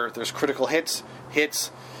 where there's critical hits,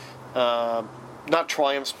 not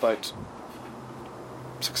triumphs, but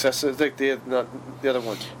successes, like the other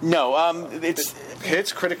one. No, it's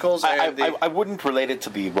hits, criticals. I wouldn't relate it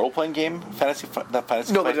to the role-playing game, fantasy.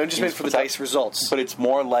 No, but I'm just meant for the dice results. But it's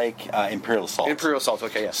more like Imperial Assault. Imperial Assault,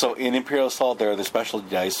 okay, yes. So in Imperial Assault, there are the special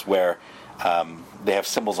dice where they have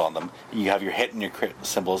symbols on them. You have your hit and your crit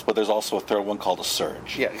symbols, but there's also a third one called a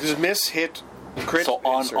surge. Yeah, because miss, hit, crit. So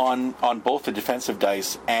on both the defensive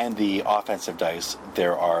dice and the offensive dice,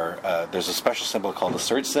 there's a special symbol called the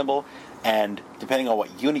surge symbol. And depending on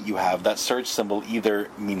what unit you have, that surge symbol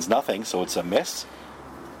either means nothing, so it's a miss,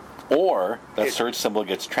 or that surge symbol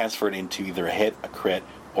gets transferred into either a hit, a crit,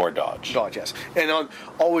 or dodge. Dodge, yes. And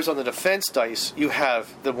always on the defense dice, you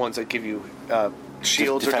have the ones that give you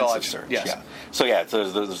shields or dodge. Surge, yes. Yeah. So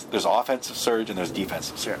there's offensive surge and there's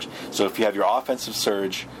defensive surge. Yeah. So if you have your offensive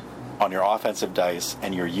surge on your offensive dice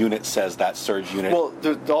and your unit says that surge unit... Well,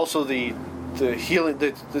 also the healing...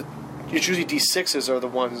 It's usually D6s are the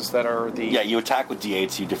ones that are the... Yeah, you attack with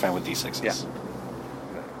D8s, you defend with D6s. Yeah.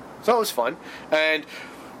 So it was fun. And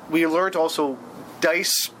we learned also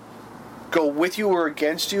dice go with you or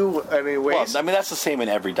against you in many ways. Well, I mean, that's the same in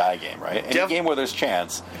every die game, right? Any game where there's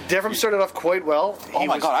chance. Devram started off quite well.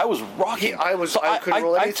 God, I was rocking. I couldn't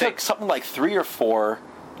roll anything. I took something like 3 or 4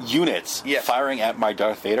 units firing at my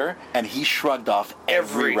Darth Vader, and he shrugged off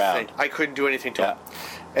every round. I couldn't do anything to him.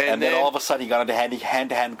 And then all of a sudden he got into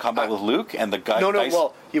hand-to-hand combat with Luke, and the guy...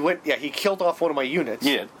 Well, he killed off one of my units.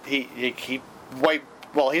 He did. He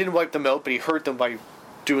wiped... Well, he didn't wipe them out, but he hurt them by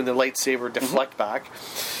doing the lightsaber deflect back.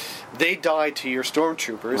 They died to your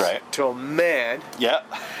stormtroopers, to a man. Yeah.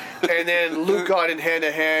 And then Luke got in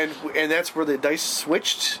hand-to-hand, and that's where the dice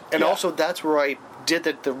switched. And also that's where I did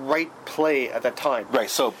the right play at that time. Right,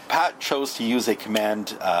 so Pat chose to use a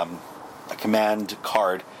command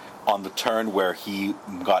card on the turn where he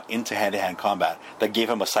got into hand-to-hand combat that gave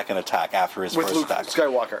him a second attack after his first attack.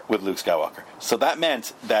 With Luke Skywalker. So that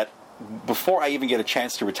meant that before I even get a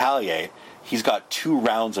chance to retaliate, he's got 2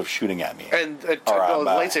 rounds of shooting at me. And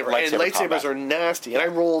lightsabers are nasty. And I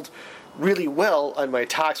rolled really well on my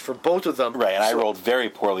attacks for both of them. Right, and I rolled very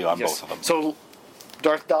poorly on both of them. So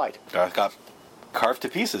Darth died. Darth got carved to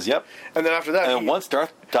pieces, yep. And then after that... And once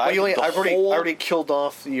Darth died... I've already killed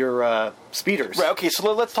off your speeders. Right, okay,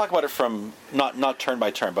 so let's talk about it from... Not turn by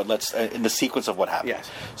turn, but let's... in the sequence of what happened. Yes.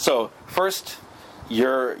 So, first,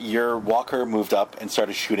 your walker moved up and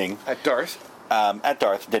started shooting... At Darth.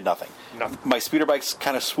 Did nothing. Nothing. My speeder bikes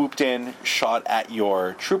kind of swooped in, shot at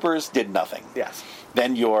your troopers, did nothing. Yes.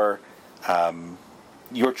 Then your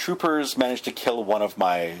troopers managed to kill one of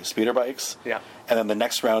my speeder bikes. Yeah. And then the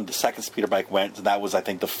next round, the second speeder bike went, and that was, I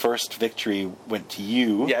think, the first victory went to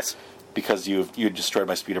you. Yes. Because you destroyed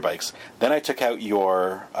my speeder bikes. Then I took out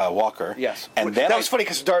your walker. Yes. And then that was funny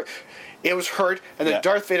because it was hurt, and then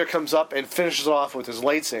Darth Vader comes up and finishes it off with his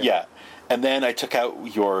lightsaber. Yeah. And then I took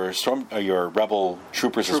out your rebel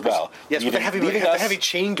troopers as well. Yes, with the heavy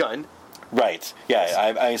chain gun. Right.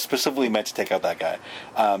 Yeah, I specifically meant to take out that guy.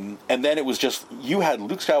 And then it was just you had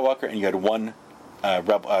Luke Skywalker and you had one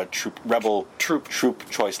rebel troop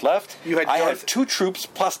choice left. I had 2 troops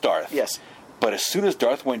plus Darth. Yes. But as soon as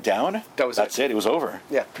Darth went down, that's it. It was over.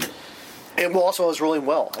 Yeah. And also I was rolling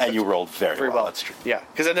well. And you rolled very well. That's true. Yeah,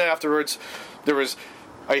 because then afterwards there was.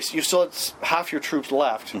 You still had half your troops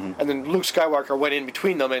left, and then Luke Skywalker went in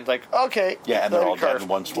between them and okay. Yeah, and they're all dead in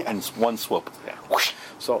one swoop. Yeah.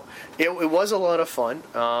 So it was a lot of fun.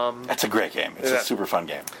 It's a great game. It's a super fun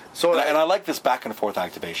game. So and I like this back and forth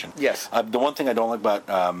activation. Yes. The one thing I don't like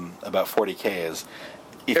about 40K is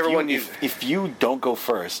if you don't go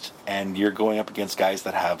first and you're going up against guys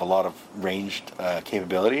that have a lot of ranged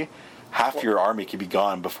capability, half your army could be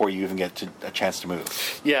gone before you even get a chance to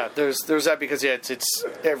move. Yeah, there's that because it's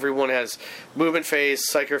everyone has movement phase,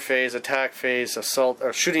 psyker phase, attack phase, assault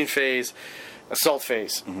or shooting phase, assault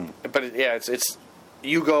phase. Mm-hmm. But it's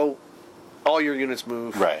you go, all your units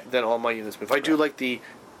move, right? Then all my units move. I do like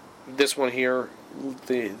this one here,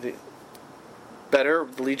 the better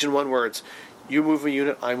the Legion one where it's you move a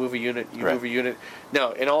unit, I move a unit, you move a unit.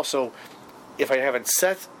 No, and also if I haven't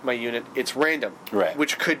set my unit, it's random, right?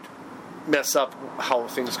 Which could mess up how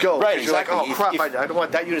things go. Right, exactly. You're like, oh crap, I don't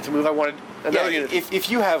want that unit to move, I wanted another unit.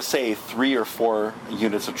 If you have, say, 3 or 4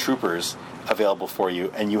 units of troopers available for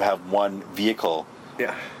you, and you have one vehicle,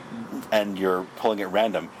 and you're pulling it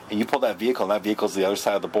random, and you pull that vehicle, and that vehicle's the other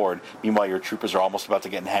side of the board, meanwhile your troopers are almost about to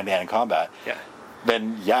get in hand-to-hand combat,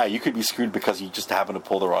 then, you could be screwed because you just happen to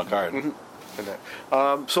pull the wrong card.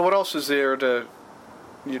 Mm-hmm. So what else is there to...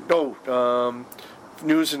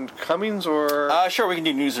 news and comings, or sure, we can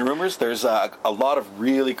do news and rumors. There's a lot of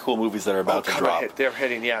really cool movies that are about to drop. They're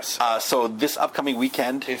hitting, yes. So this upcoming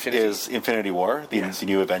weekend is Infinity War, the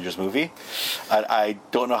new Avengers movie. I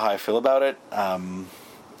don't know how I feel about it. I'm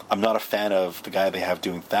not a fan of the guy they have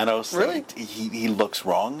doing Thanos. Really? He looks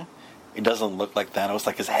wrong. It doesn't look like Thanos.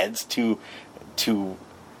 Like his head's too.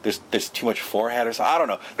 There's too much forehead or something. I don't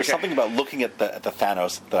know. There's something about looking at the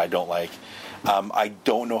Thanos that I don't like. I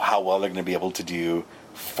don't know how well they're going to be able to do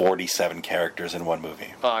 47 characters in one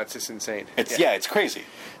movie. Oh, it's just insane. It's crazy.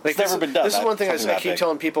 It's never been done. This is one thing I keep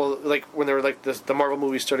telling people, like when they were like the Marvel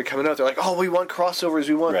movies started coming out, they're like, oh, we want crossovers,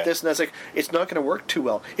 we want this, and that's like, it's not going to work too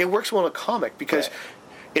well. It works well in a comic because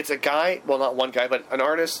it's a guy, well, not one guy, but an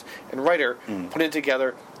artist and writer putting it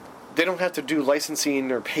together. They don't have to do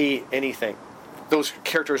licensing or pay anything. Those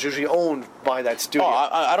characters are usually owned by that studio. Oh,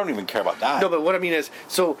 I don't even care about that. No, but what I mean is,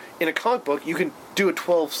 so in a comic book, you can do a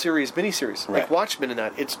 12-series miniseries, like Watchmen and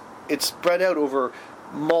that. It's spread out over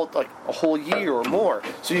like a whole year or more,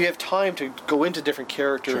 so you have time to go into different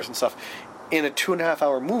characters and stuff. In a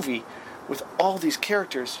 2.5-hour movie with all these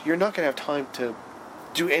characters, you're not going to have time to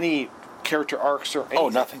do any character arcs or anything. Oh,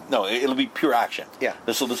 nothing. No, it'll be pure action. Yeah.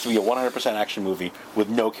 This will be a 100% action movie with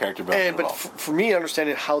no character development But at all. for me,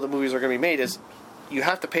 understanding how the movies are going to be made is you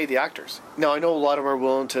have to pay the actors. Now, I know a lot of them are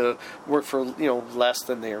willing to work for less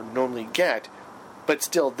than they normally get, but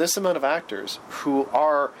still, this amount of actors who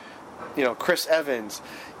are, Chris Evans,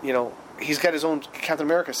 he's got his own Captain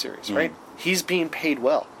America series, right? He's being paid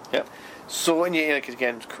well. Yep. So, and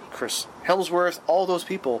again, Chris Hemsworth, all those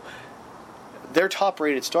people, they're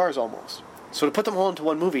top-rated stars almost. So to put them all into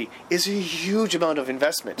one movie is a huge amount of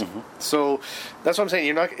investment. So that's what I'm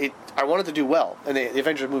saying. I wanted to do well, and the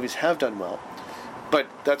Avengers movies have done well, but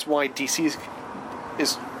that's why DC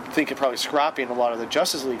is thinking probably scrapping a lot of the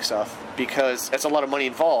Justice League stuff because that's a lot of money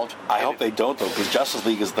involved. I hope they don't, though, because Justice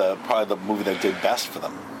League is probably the movie that did best for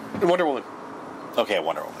them. Wonder Woman. Okay,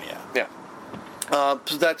 Wonder Woman, yeah. Yeah.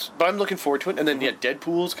 But I'm looking forward to it. And then,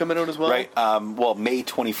 Deadpool's coming out as well. Right. Well, May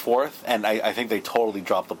 24th, and I think they totally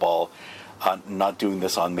dropped the ball on not doing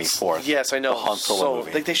this on May 4th. Yes, I know. The Han Solo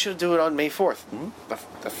movie. They should do it on May 4th.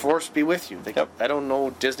 The Force be with you. I don't know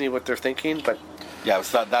Disney what they're thinking, but... Yeah,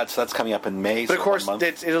 so that's coming up in May. But of course,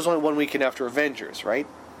 it was only 1 weekend after Avengers, right?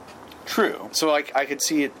 True. So I could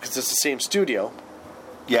see it because it's the same studio.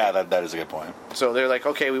 Yeah, that is a good point. So they're like,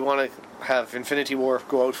 okay, we want to have Infinity War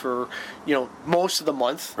go out for, most of the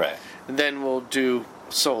month. Right. And then we'll do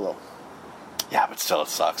Solo. Yeah, but still, it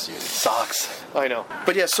sucks, dude. It sucks. I know.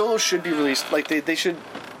 But yeah, Solo should be released. Like, they should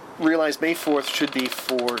realize May 4th should be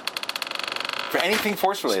for anything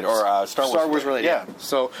Force related or Star Wars related. Yeah.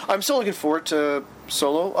 So I'm still looking forward to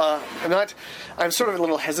Solo. I'm sort of a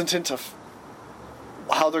little hesitant of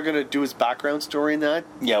how they're going to do his background story in that.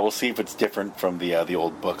 Yeah, we'll see if it's different from the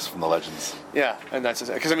old books from the Legends. Yeah, and that's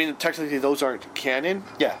because technically those aren't canon.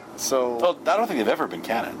 Yeah. So well, I don't think they've ever been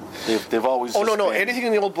canon. They've always. Oh no! Anything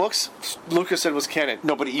in the old books, Lucas said was canon.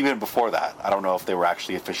 No, but even before that, I don't know if they were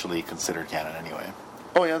actually officially considered canon anyway.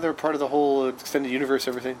 Oh yeah, they're part of the whole extended universe.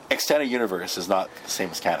 Everything. Extended universe is not the same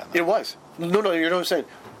as canon, though. It was. No, you know what I'm saying.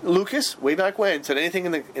 Lucas, way back when, said anything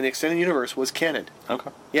in the extended universe was canon. Okay.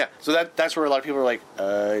 Yeah, so that's where a lot of people are like,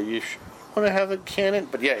 you want to have a canon?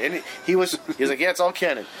 But yeah, and he was like, yeah, it's all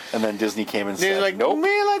canon. And then Disney came and said, like, nope,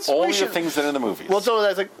 let's only the things that are in the movies. Well, so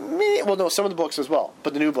that's like, well, no, some of the books as well,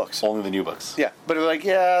 but the new books. Only the new books. Yeah, but they're like,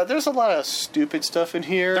 yeah, there's a lot of stupid stuff in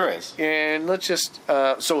here. There is. And let's just,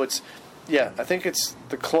 so it's, yeah, I think it's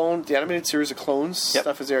the animated series of Clones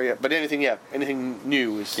stuff is there, yeah. But anything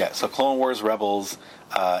new is... Yeah, so Clone Wars, Rebels,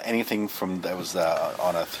 anything from that was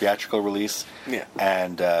on a theatrical release,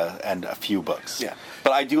 and a few books. Yeah.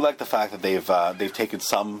 But I do like the fact that they've taken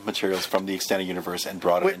some materials from the extended universe and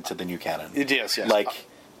brought it into the new canon. It is, yes. Like,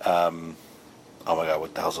 oh my god,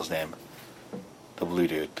 what the hell's his name? The blue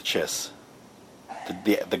dude, the Chiss.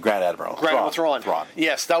 The Grand Admiral. Grand Admiral Thrawn.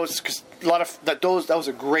 Yes, that was cause a lot of that was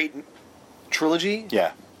a great trilogy.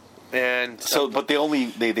 Yeah. And but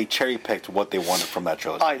they cherry picked what they wanted from that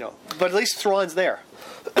trilogy. I know, but at least Thrawn's there.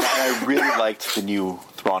 And I really liked the new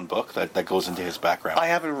Thrawn book that goes into his background. I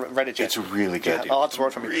haven't read it yet. It's really good. Yeah, I'll have to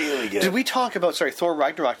borrow from you. Really good. Did we talk about Thor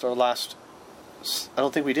Ragnarok our last? I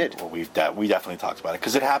don't think we did. Well, we definitely talked about it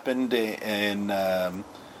because it happened in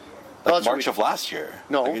March of last year.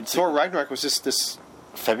 No, Thor Ragnarok was just this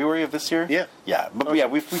February of this year. Yeah, yeah, but yeah,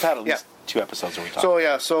 we've had at least 2 episodes where we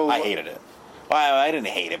talked. So I hated it. Well, I didn't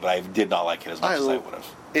hate it, but I did not like it as much as I would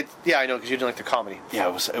have. Yeah, I know, because you didn't like the comedy. Yeah,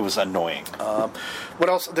 it was annoying. What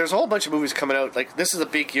else? There's a whole bunch of movies coming out. Like, this is a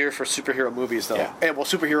big year for superhero movies, though. Yeah. And,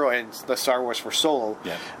 superhero and the Star Wars for Solo.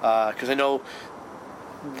 Yeah. Because I know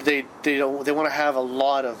they want to have a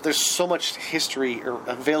lot of... There's so much history or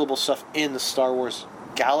available stuff in the Star Wars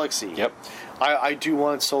galaxy. Yep. I do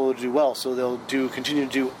want Solo to do well, so they'll continue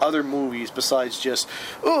to do other movies besides just,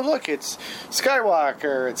 oh, look, it's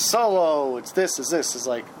Skywalker, it's Solo, it's this. It's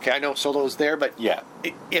like, okay, I know Solo's there, but yeah,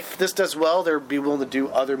 if this does well, they'll be willing to do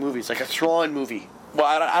other movies, like a Thrawn movie. Well,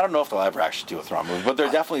 I don't know if they'll ever actually do a Thrawn movie, but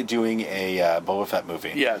they're definitely doing a Boba Fett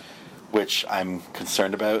movie. Yeah. Which I'm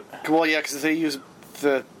concerned about. Well, yeah, because if they use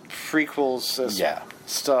the prequels as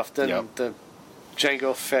stuff, then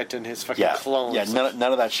Jango Fett and his fucking clones. Yeah,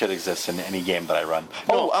 none of that shit exists in any game that I run.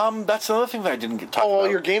 No. That's another thing that I didn't talk about. All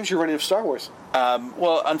your games you're running of Star Wars.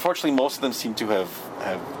 Well, unfortunately, most of them seem to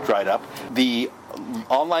have dried up. The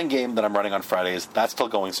online game that I'm running on Fridays, that's still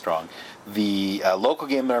going strong. The local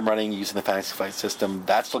game that I'm running using the Fantasy Flight system,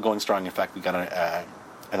 that's still going strong. In fact, we got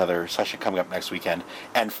another session coming up next weekend.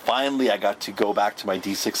 And finally, I got to go back to my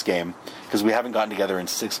D6 game, because we haven't gotten together in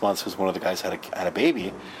 6 months because one of the guys had a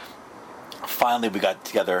baby. Finally, we got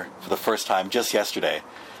together for the first time just yesterday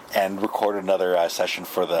and recorded another session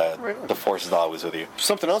for the Force is Always With You.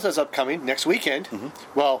 Something else that's upcoming next weekend.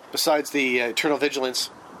 Mm-hmm. Well, besides the Eternal Vigilance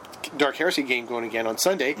Dark Heresy game going again on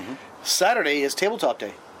Sunday, Saturday is Tabletop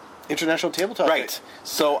Day. International Tabletop Day. Right.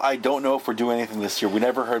 So I don't know if we're doing anything this year. We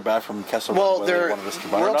never heard back from Kessel. Well,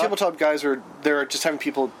 World Tabletop guys they're just having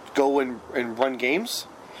people go and run games.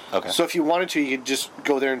 Okay. So if you wanted to, you could just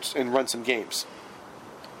go there and run some games.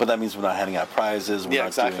 But that means we're not handing out prizes. We're not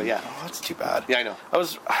exactly. Oh, that's too bad. Yeah, I know. I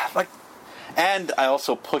was and I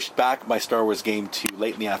also pushed back my Star Wars game to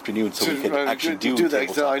late in the afternoon so we could actually do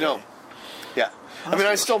that. I know. Yeah. I mean,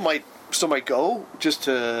 I still might go just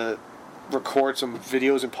to record some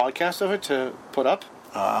videos and podcasts of it to put up.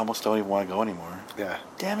 I almost don't even want to go anymore. Yeah.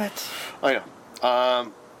 Damn it. I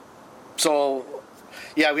know. So,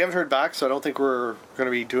 yeah, we haven't heard back, so I don't think we're going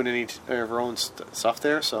to be doing any of our own stuff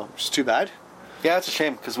there, so it's too bad. Yeah, it's a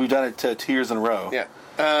shame, because we've done it 2 years in a row. Yeah.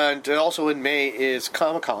 And also in May is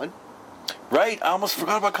Comic-Con. Right, I almost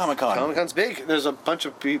forgot about Comic-Con. Comic-Con's big. There's a bunch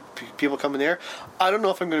of people coming there. I don't know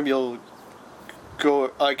if I'm going to be able to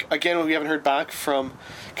go... again, we haven't heard back from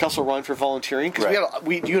Kessel Run for volunteering, because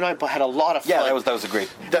you and I had a lot of fun. Yeah, that was a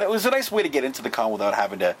great... It was a nice way to get into the con without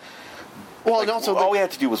having to... Well, and also... All we had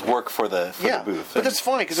to do was work for the booth. But that's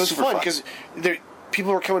fine, because it was fun, because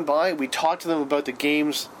people were coming by, we talked to them about the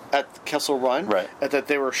games at Kessel Run, that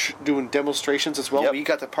they were doing demonstrations as well. Yep. We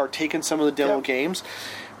got to partake in some of the demo games.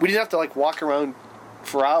 We didn't have to walk around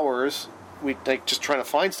for hours. We just trying to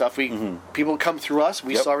find stuff. People would come through us.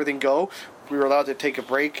 We saw everything go. We were allowed to take a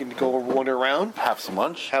break and go wander around, have some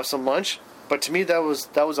lunch. But to me, that was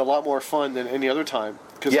a lot more fun than any other time.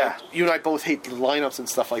 Because you and I both hate the lineups and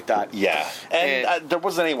stuff like that. Yeah. And there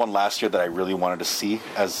wasn't anyone last year that I really wanted to see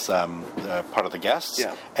as part of the guests.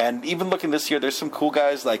 Yeah. And even looking this year, there's some cool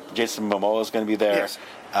guys, like Jason Momoa is going to be there. Yes.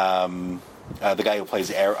 The guy who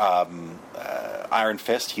plays Iron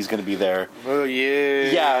Fist, he's going to be there. Oh,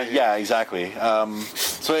 yeah. Yeah, exactly.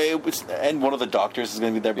 And one of the doctors is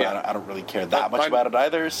going to be there, but I don't really care that much about it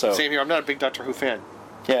either. So same here. I'm not a big Doctor Who fan.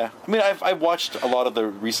 Yeah, I mean, I've watched a lot of the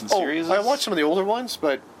recent series. I watched some of the older ones,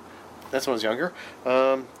 but that's when I was younger.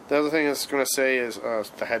 The other thing I was going to say is I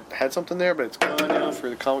had something there, but it's gone now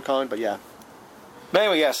for the Comic-Con, but yeah. But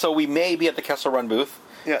anyway, so we may be at the Kessel Run booth.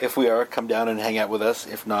 Yeah. If we are, come down and hang out with us.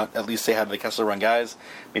 If not, at least say hi to the Kessel Run guys.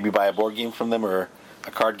 Maybe buy a board game from them or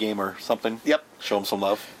a card game or something. Yep. Show them some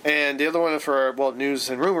love. And the other one for news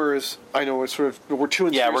and rumors, I know we're 2 and 3.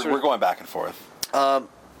 Yeah, we're going back and forth. One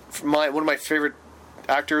of my favorite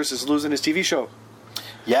actors is losing his TV show.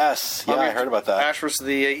 Yes, I heard about that. Ash vs.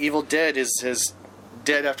 the Evil Dead is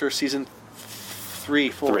dead after season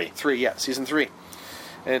 3. Season 3.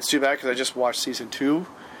 And it's too bad because I just watched season 2.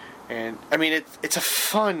 And, I mean, it's a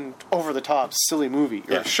fun, over-the-top, silly movie,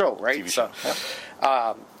 or show, right? TV show.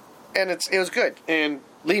 And it was good. And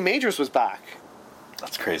Lee Majors was back.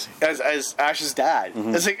 That's crazy. As Ash's dad.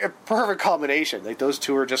 Mm-hmm. It's a perfect combination. Those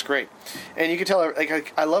two are just great. And you can tell,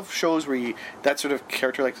 I love shows where that sort of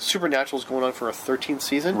character, Supernatural is going on for a 13th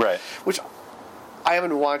season. Right. Which I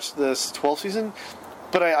haven't watched this 12th season,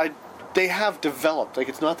 but they have developed.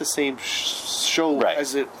 It's not the same show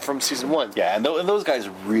as it from season 1. Yeah, and those guys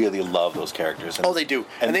really love those characters. They do.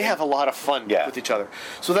 And they have a lot of fun with each other.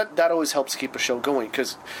 So that always helps keep a show going,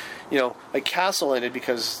 because... Castle ended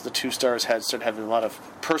because the 2 stars started having a lot of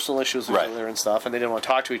personal issues with each other and stuff, and they didn't want to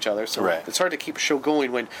talk to each other. So it's hard to keep a show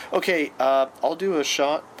going when, I'll do a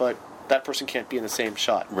shot, but that person can't be in the same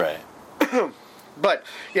shot. Right. But,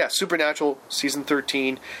 yeah, Supernatural, season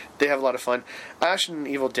 13, they have a lot of fun. Ash and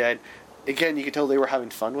Evil Dead, again, you can tell they were having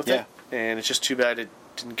fun with it, and it's just too bad it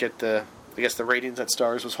didn't get the ratings that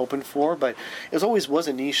Starz was hoping for, but it always was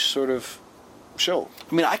a niche sort of show.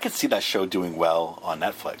 I mean, I could see that show doing well on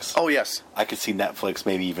Netflix. Oh, yes. I could see Netflix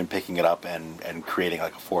maybe even picking it up and creating a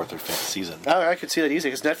 4th or 5th season. I could see that easy,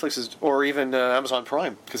 because Netflix is, or even Amazon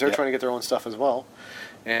Prime, because they're trying to get their own stuff as well.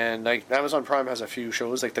 And Amazon Prime has a few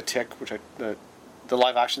shows, like The Tick, which the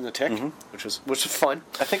live action The Tick, which was fun.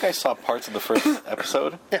 I think I saw parts of the first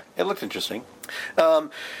episode. Yeah. It looked interesting. The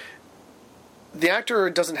actor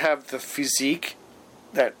doesn't have the physique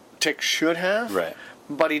that Tick should have. Right.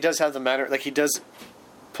 But he does have the manner, he does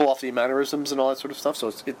pull off the mannerisms and all that sort of stuff.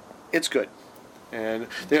 So it's good. And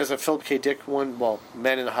there's a Philip K. Dick one. Well,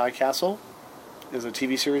 Man in the High Castle is a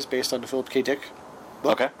TV series based on the Philip K. Dick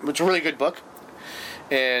book. Okay, which is a really good book.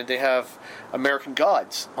 And they have American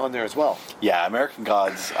Gods on there as well. Yeah, American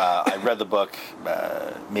Gods. I read the book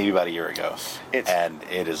maybe about a year ago, and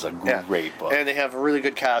it is a great book. And they have a really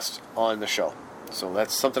good cast on the show. So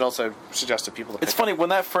that's something else I suggest to people to pick It's funny, up. when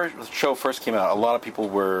that show first came out, a lot of people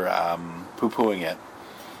were poo-pooing it.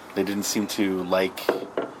 They didn't seem to like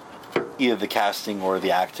either the casting or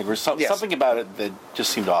the acting, or something about it that just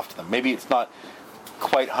seemed off to them. Maybe it's not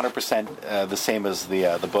quite 100% the same as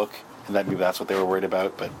the book, and maybe that's what they were worried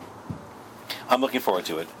about, but I'm looking forward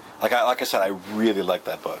to it. Like I said, I really like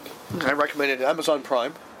that book. I recommend it. Amazon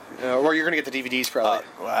Prime. Or you're going to get the DVDs probably.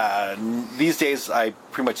 These days, I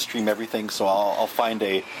pretty much stream everything, so I'll find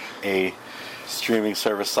a streaming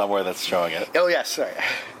service somewhere that's showing it. Oh, yes. Sorry.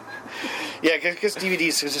 Yeah, because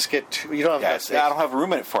DVDs just get... You don't have I don't have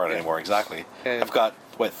room for it anymore, exactly. And I've got,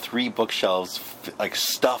 3 bookshelves,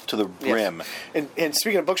 stuffed to the brim. Yes. And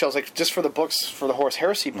speaking of bookshelves, just for the books, for the Horus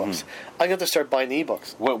Heresy books, I'm going to start buying the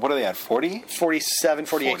ebooks. What are they at, 40? 47,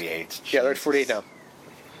 48. 48. Yeah, they're at 48 now.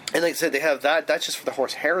 And like I said, they have that. That's just for the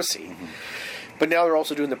Horus Heresy. Mm-hmm. But now they're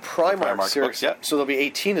also doing the Primarch series. Books, yep. So there'll be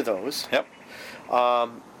 18 of those. Yep.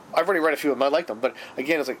 I've already read a few of them. I like them. But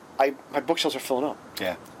again, it's like my bookshelves are filling up.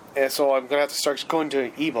 Yeah. And so I'm going to have to start going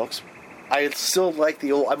to ebooks. I still like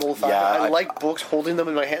the old... I'm old-fashioned. Yeah, I like books, holding them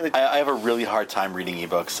in my hand. I have a really hard time reading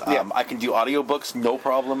ebooks. I can do audiobooks, no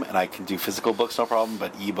problem, and I can do physical books, no problem,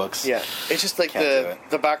 but ebooks... Yeah, it's just like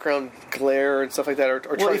the background glare and stuff like that.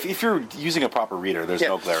 If you're using a proper reader, there's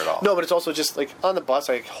no glare at all. No, but it's also just like on the bus,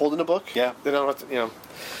 I hold in a book. Yeah. Then I don't have to,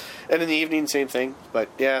 And in the evening, same thing. But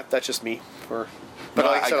yeah, that's just me. But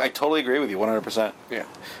I totally agree with you, 100%. Yeah.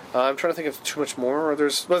 I'm trying to think of too much more.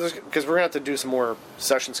 Because we're going to have to do some more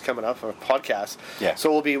sessions coming up, or podcasts. Yeah.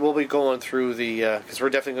 So we'll be going through because we're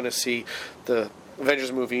definitely going to see the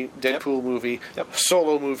Avengers movie, Deadpool movie,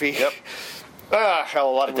 Solo movie. Yep. Hell,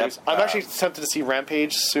 a lot of movies. I'm actually tempted to see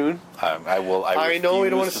Rampage soon. I know we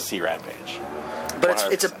don't want to see Rampage. But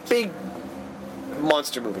it's a big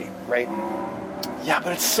monster movie, right? Yeah,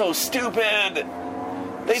 but it's so stupid.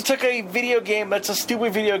 They took a video game that's a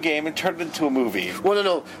stupid video game and turned it into a movie. Well,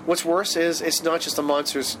 no. What's worse is it's not just the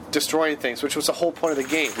monsters destroying things, which was the whole point of the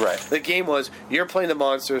game. Right. The game was you're playing the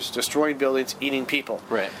monsters, destroying buildings, eating people.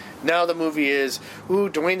 Right. Now the movie is,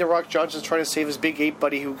 Dwayne The Rock Johnson's trying to save his big ape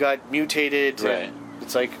buddy who got mutated. Right.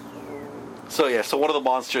 It's like... So one of the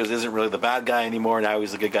monsters isn't really the bad guy anymore. Now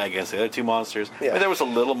he's the good guy against the other two monsters. Yeah. I mean, there was a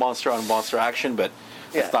little monster on monster action, but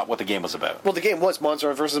that's not what the game was about. Well, the game was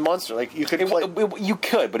monster versus monster. Like you could play... You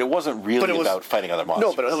could, but it wasn't really about fighting other monsters.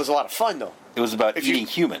 No, but it was a lot of fun, though. It was about eating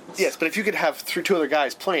humans. Yes, but if you could have two other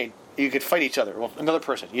guys playing, you could fight each other. Well, another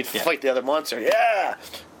person. You'd fight the other monster. Yeah!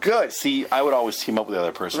 Good. See, I would always team up with the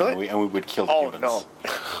other person, really? and we would kill the humans. Oh, no.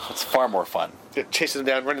 It's far more fun. Chasing them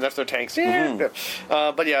down, running after their tanks. Yeah.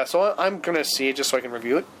 Mm-hmm. But yeah, so I'm going to see it just so I can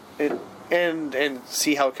review it and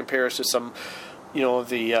see how it compares to some,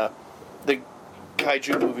 the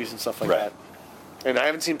kaiju movies and stuff like that. And I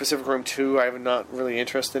haven't seen Pacific Rim 2. I'm not really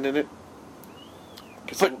interested in it.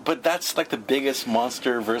 But that's like the biggest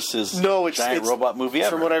monster versus giant robot movie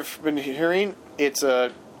ever. From what I've been hearing, it's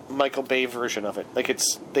a Michael Bay version of it. Like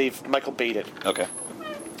they've Michael Bayed it. Okay.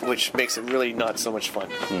 Which makes it really not so much fun.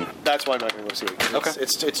 That's why I'm not going to go see it. Okay.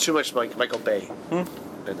 It's too much like Michael Bay in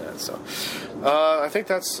that. So I think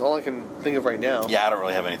that's all I can think of right now. Yeah, I don't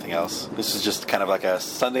really have anything else. This is just kind of like a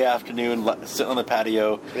Sunday afternoon, sitting on the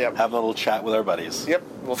patio, having a little chat with our buddies. Yep.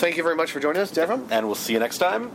 Well, thank you very much for joining us, Devin. And we'll see you next time.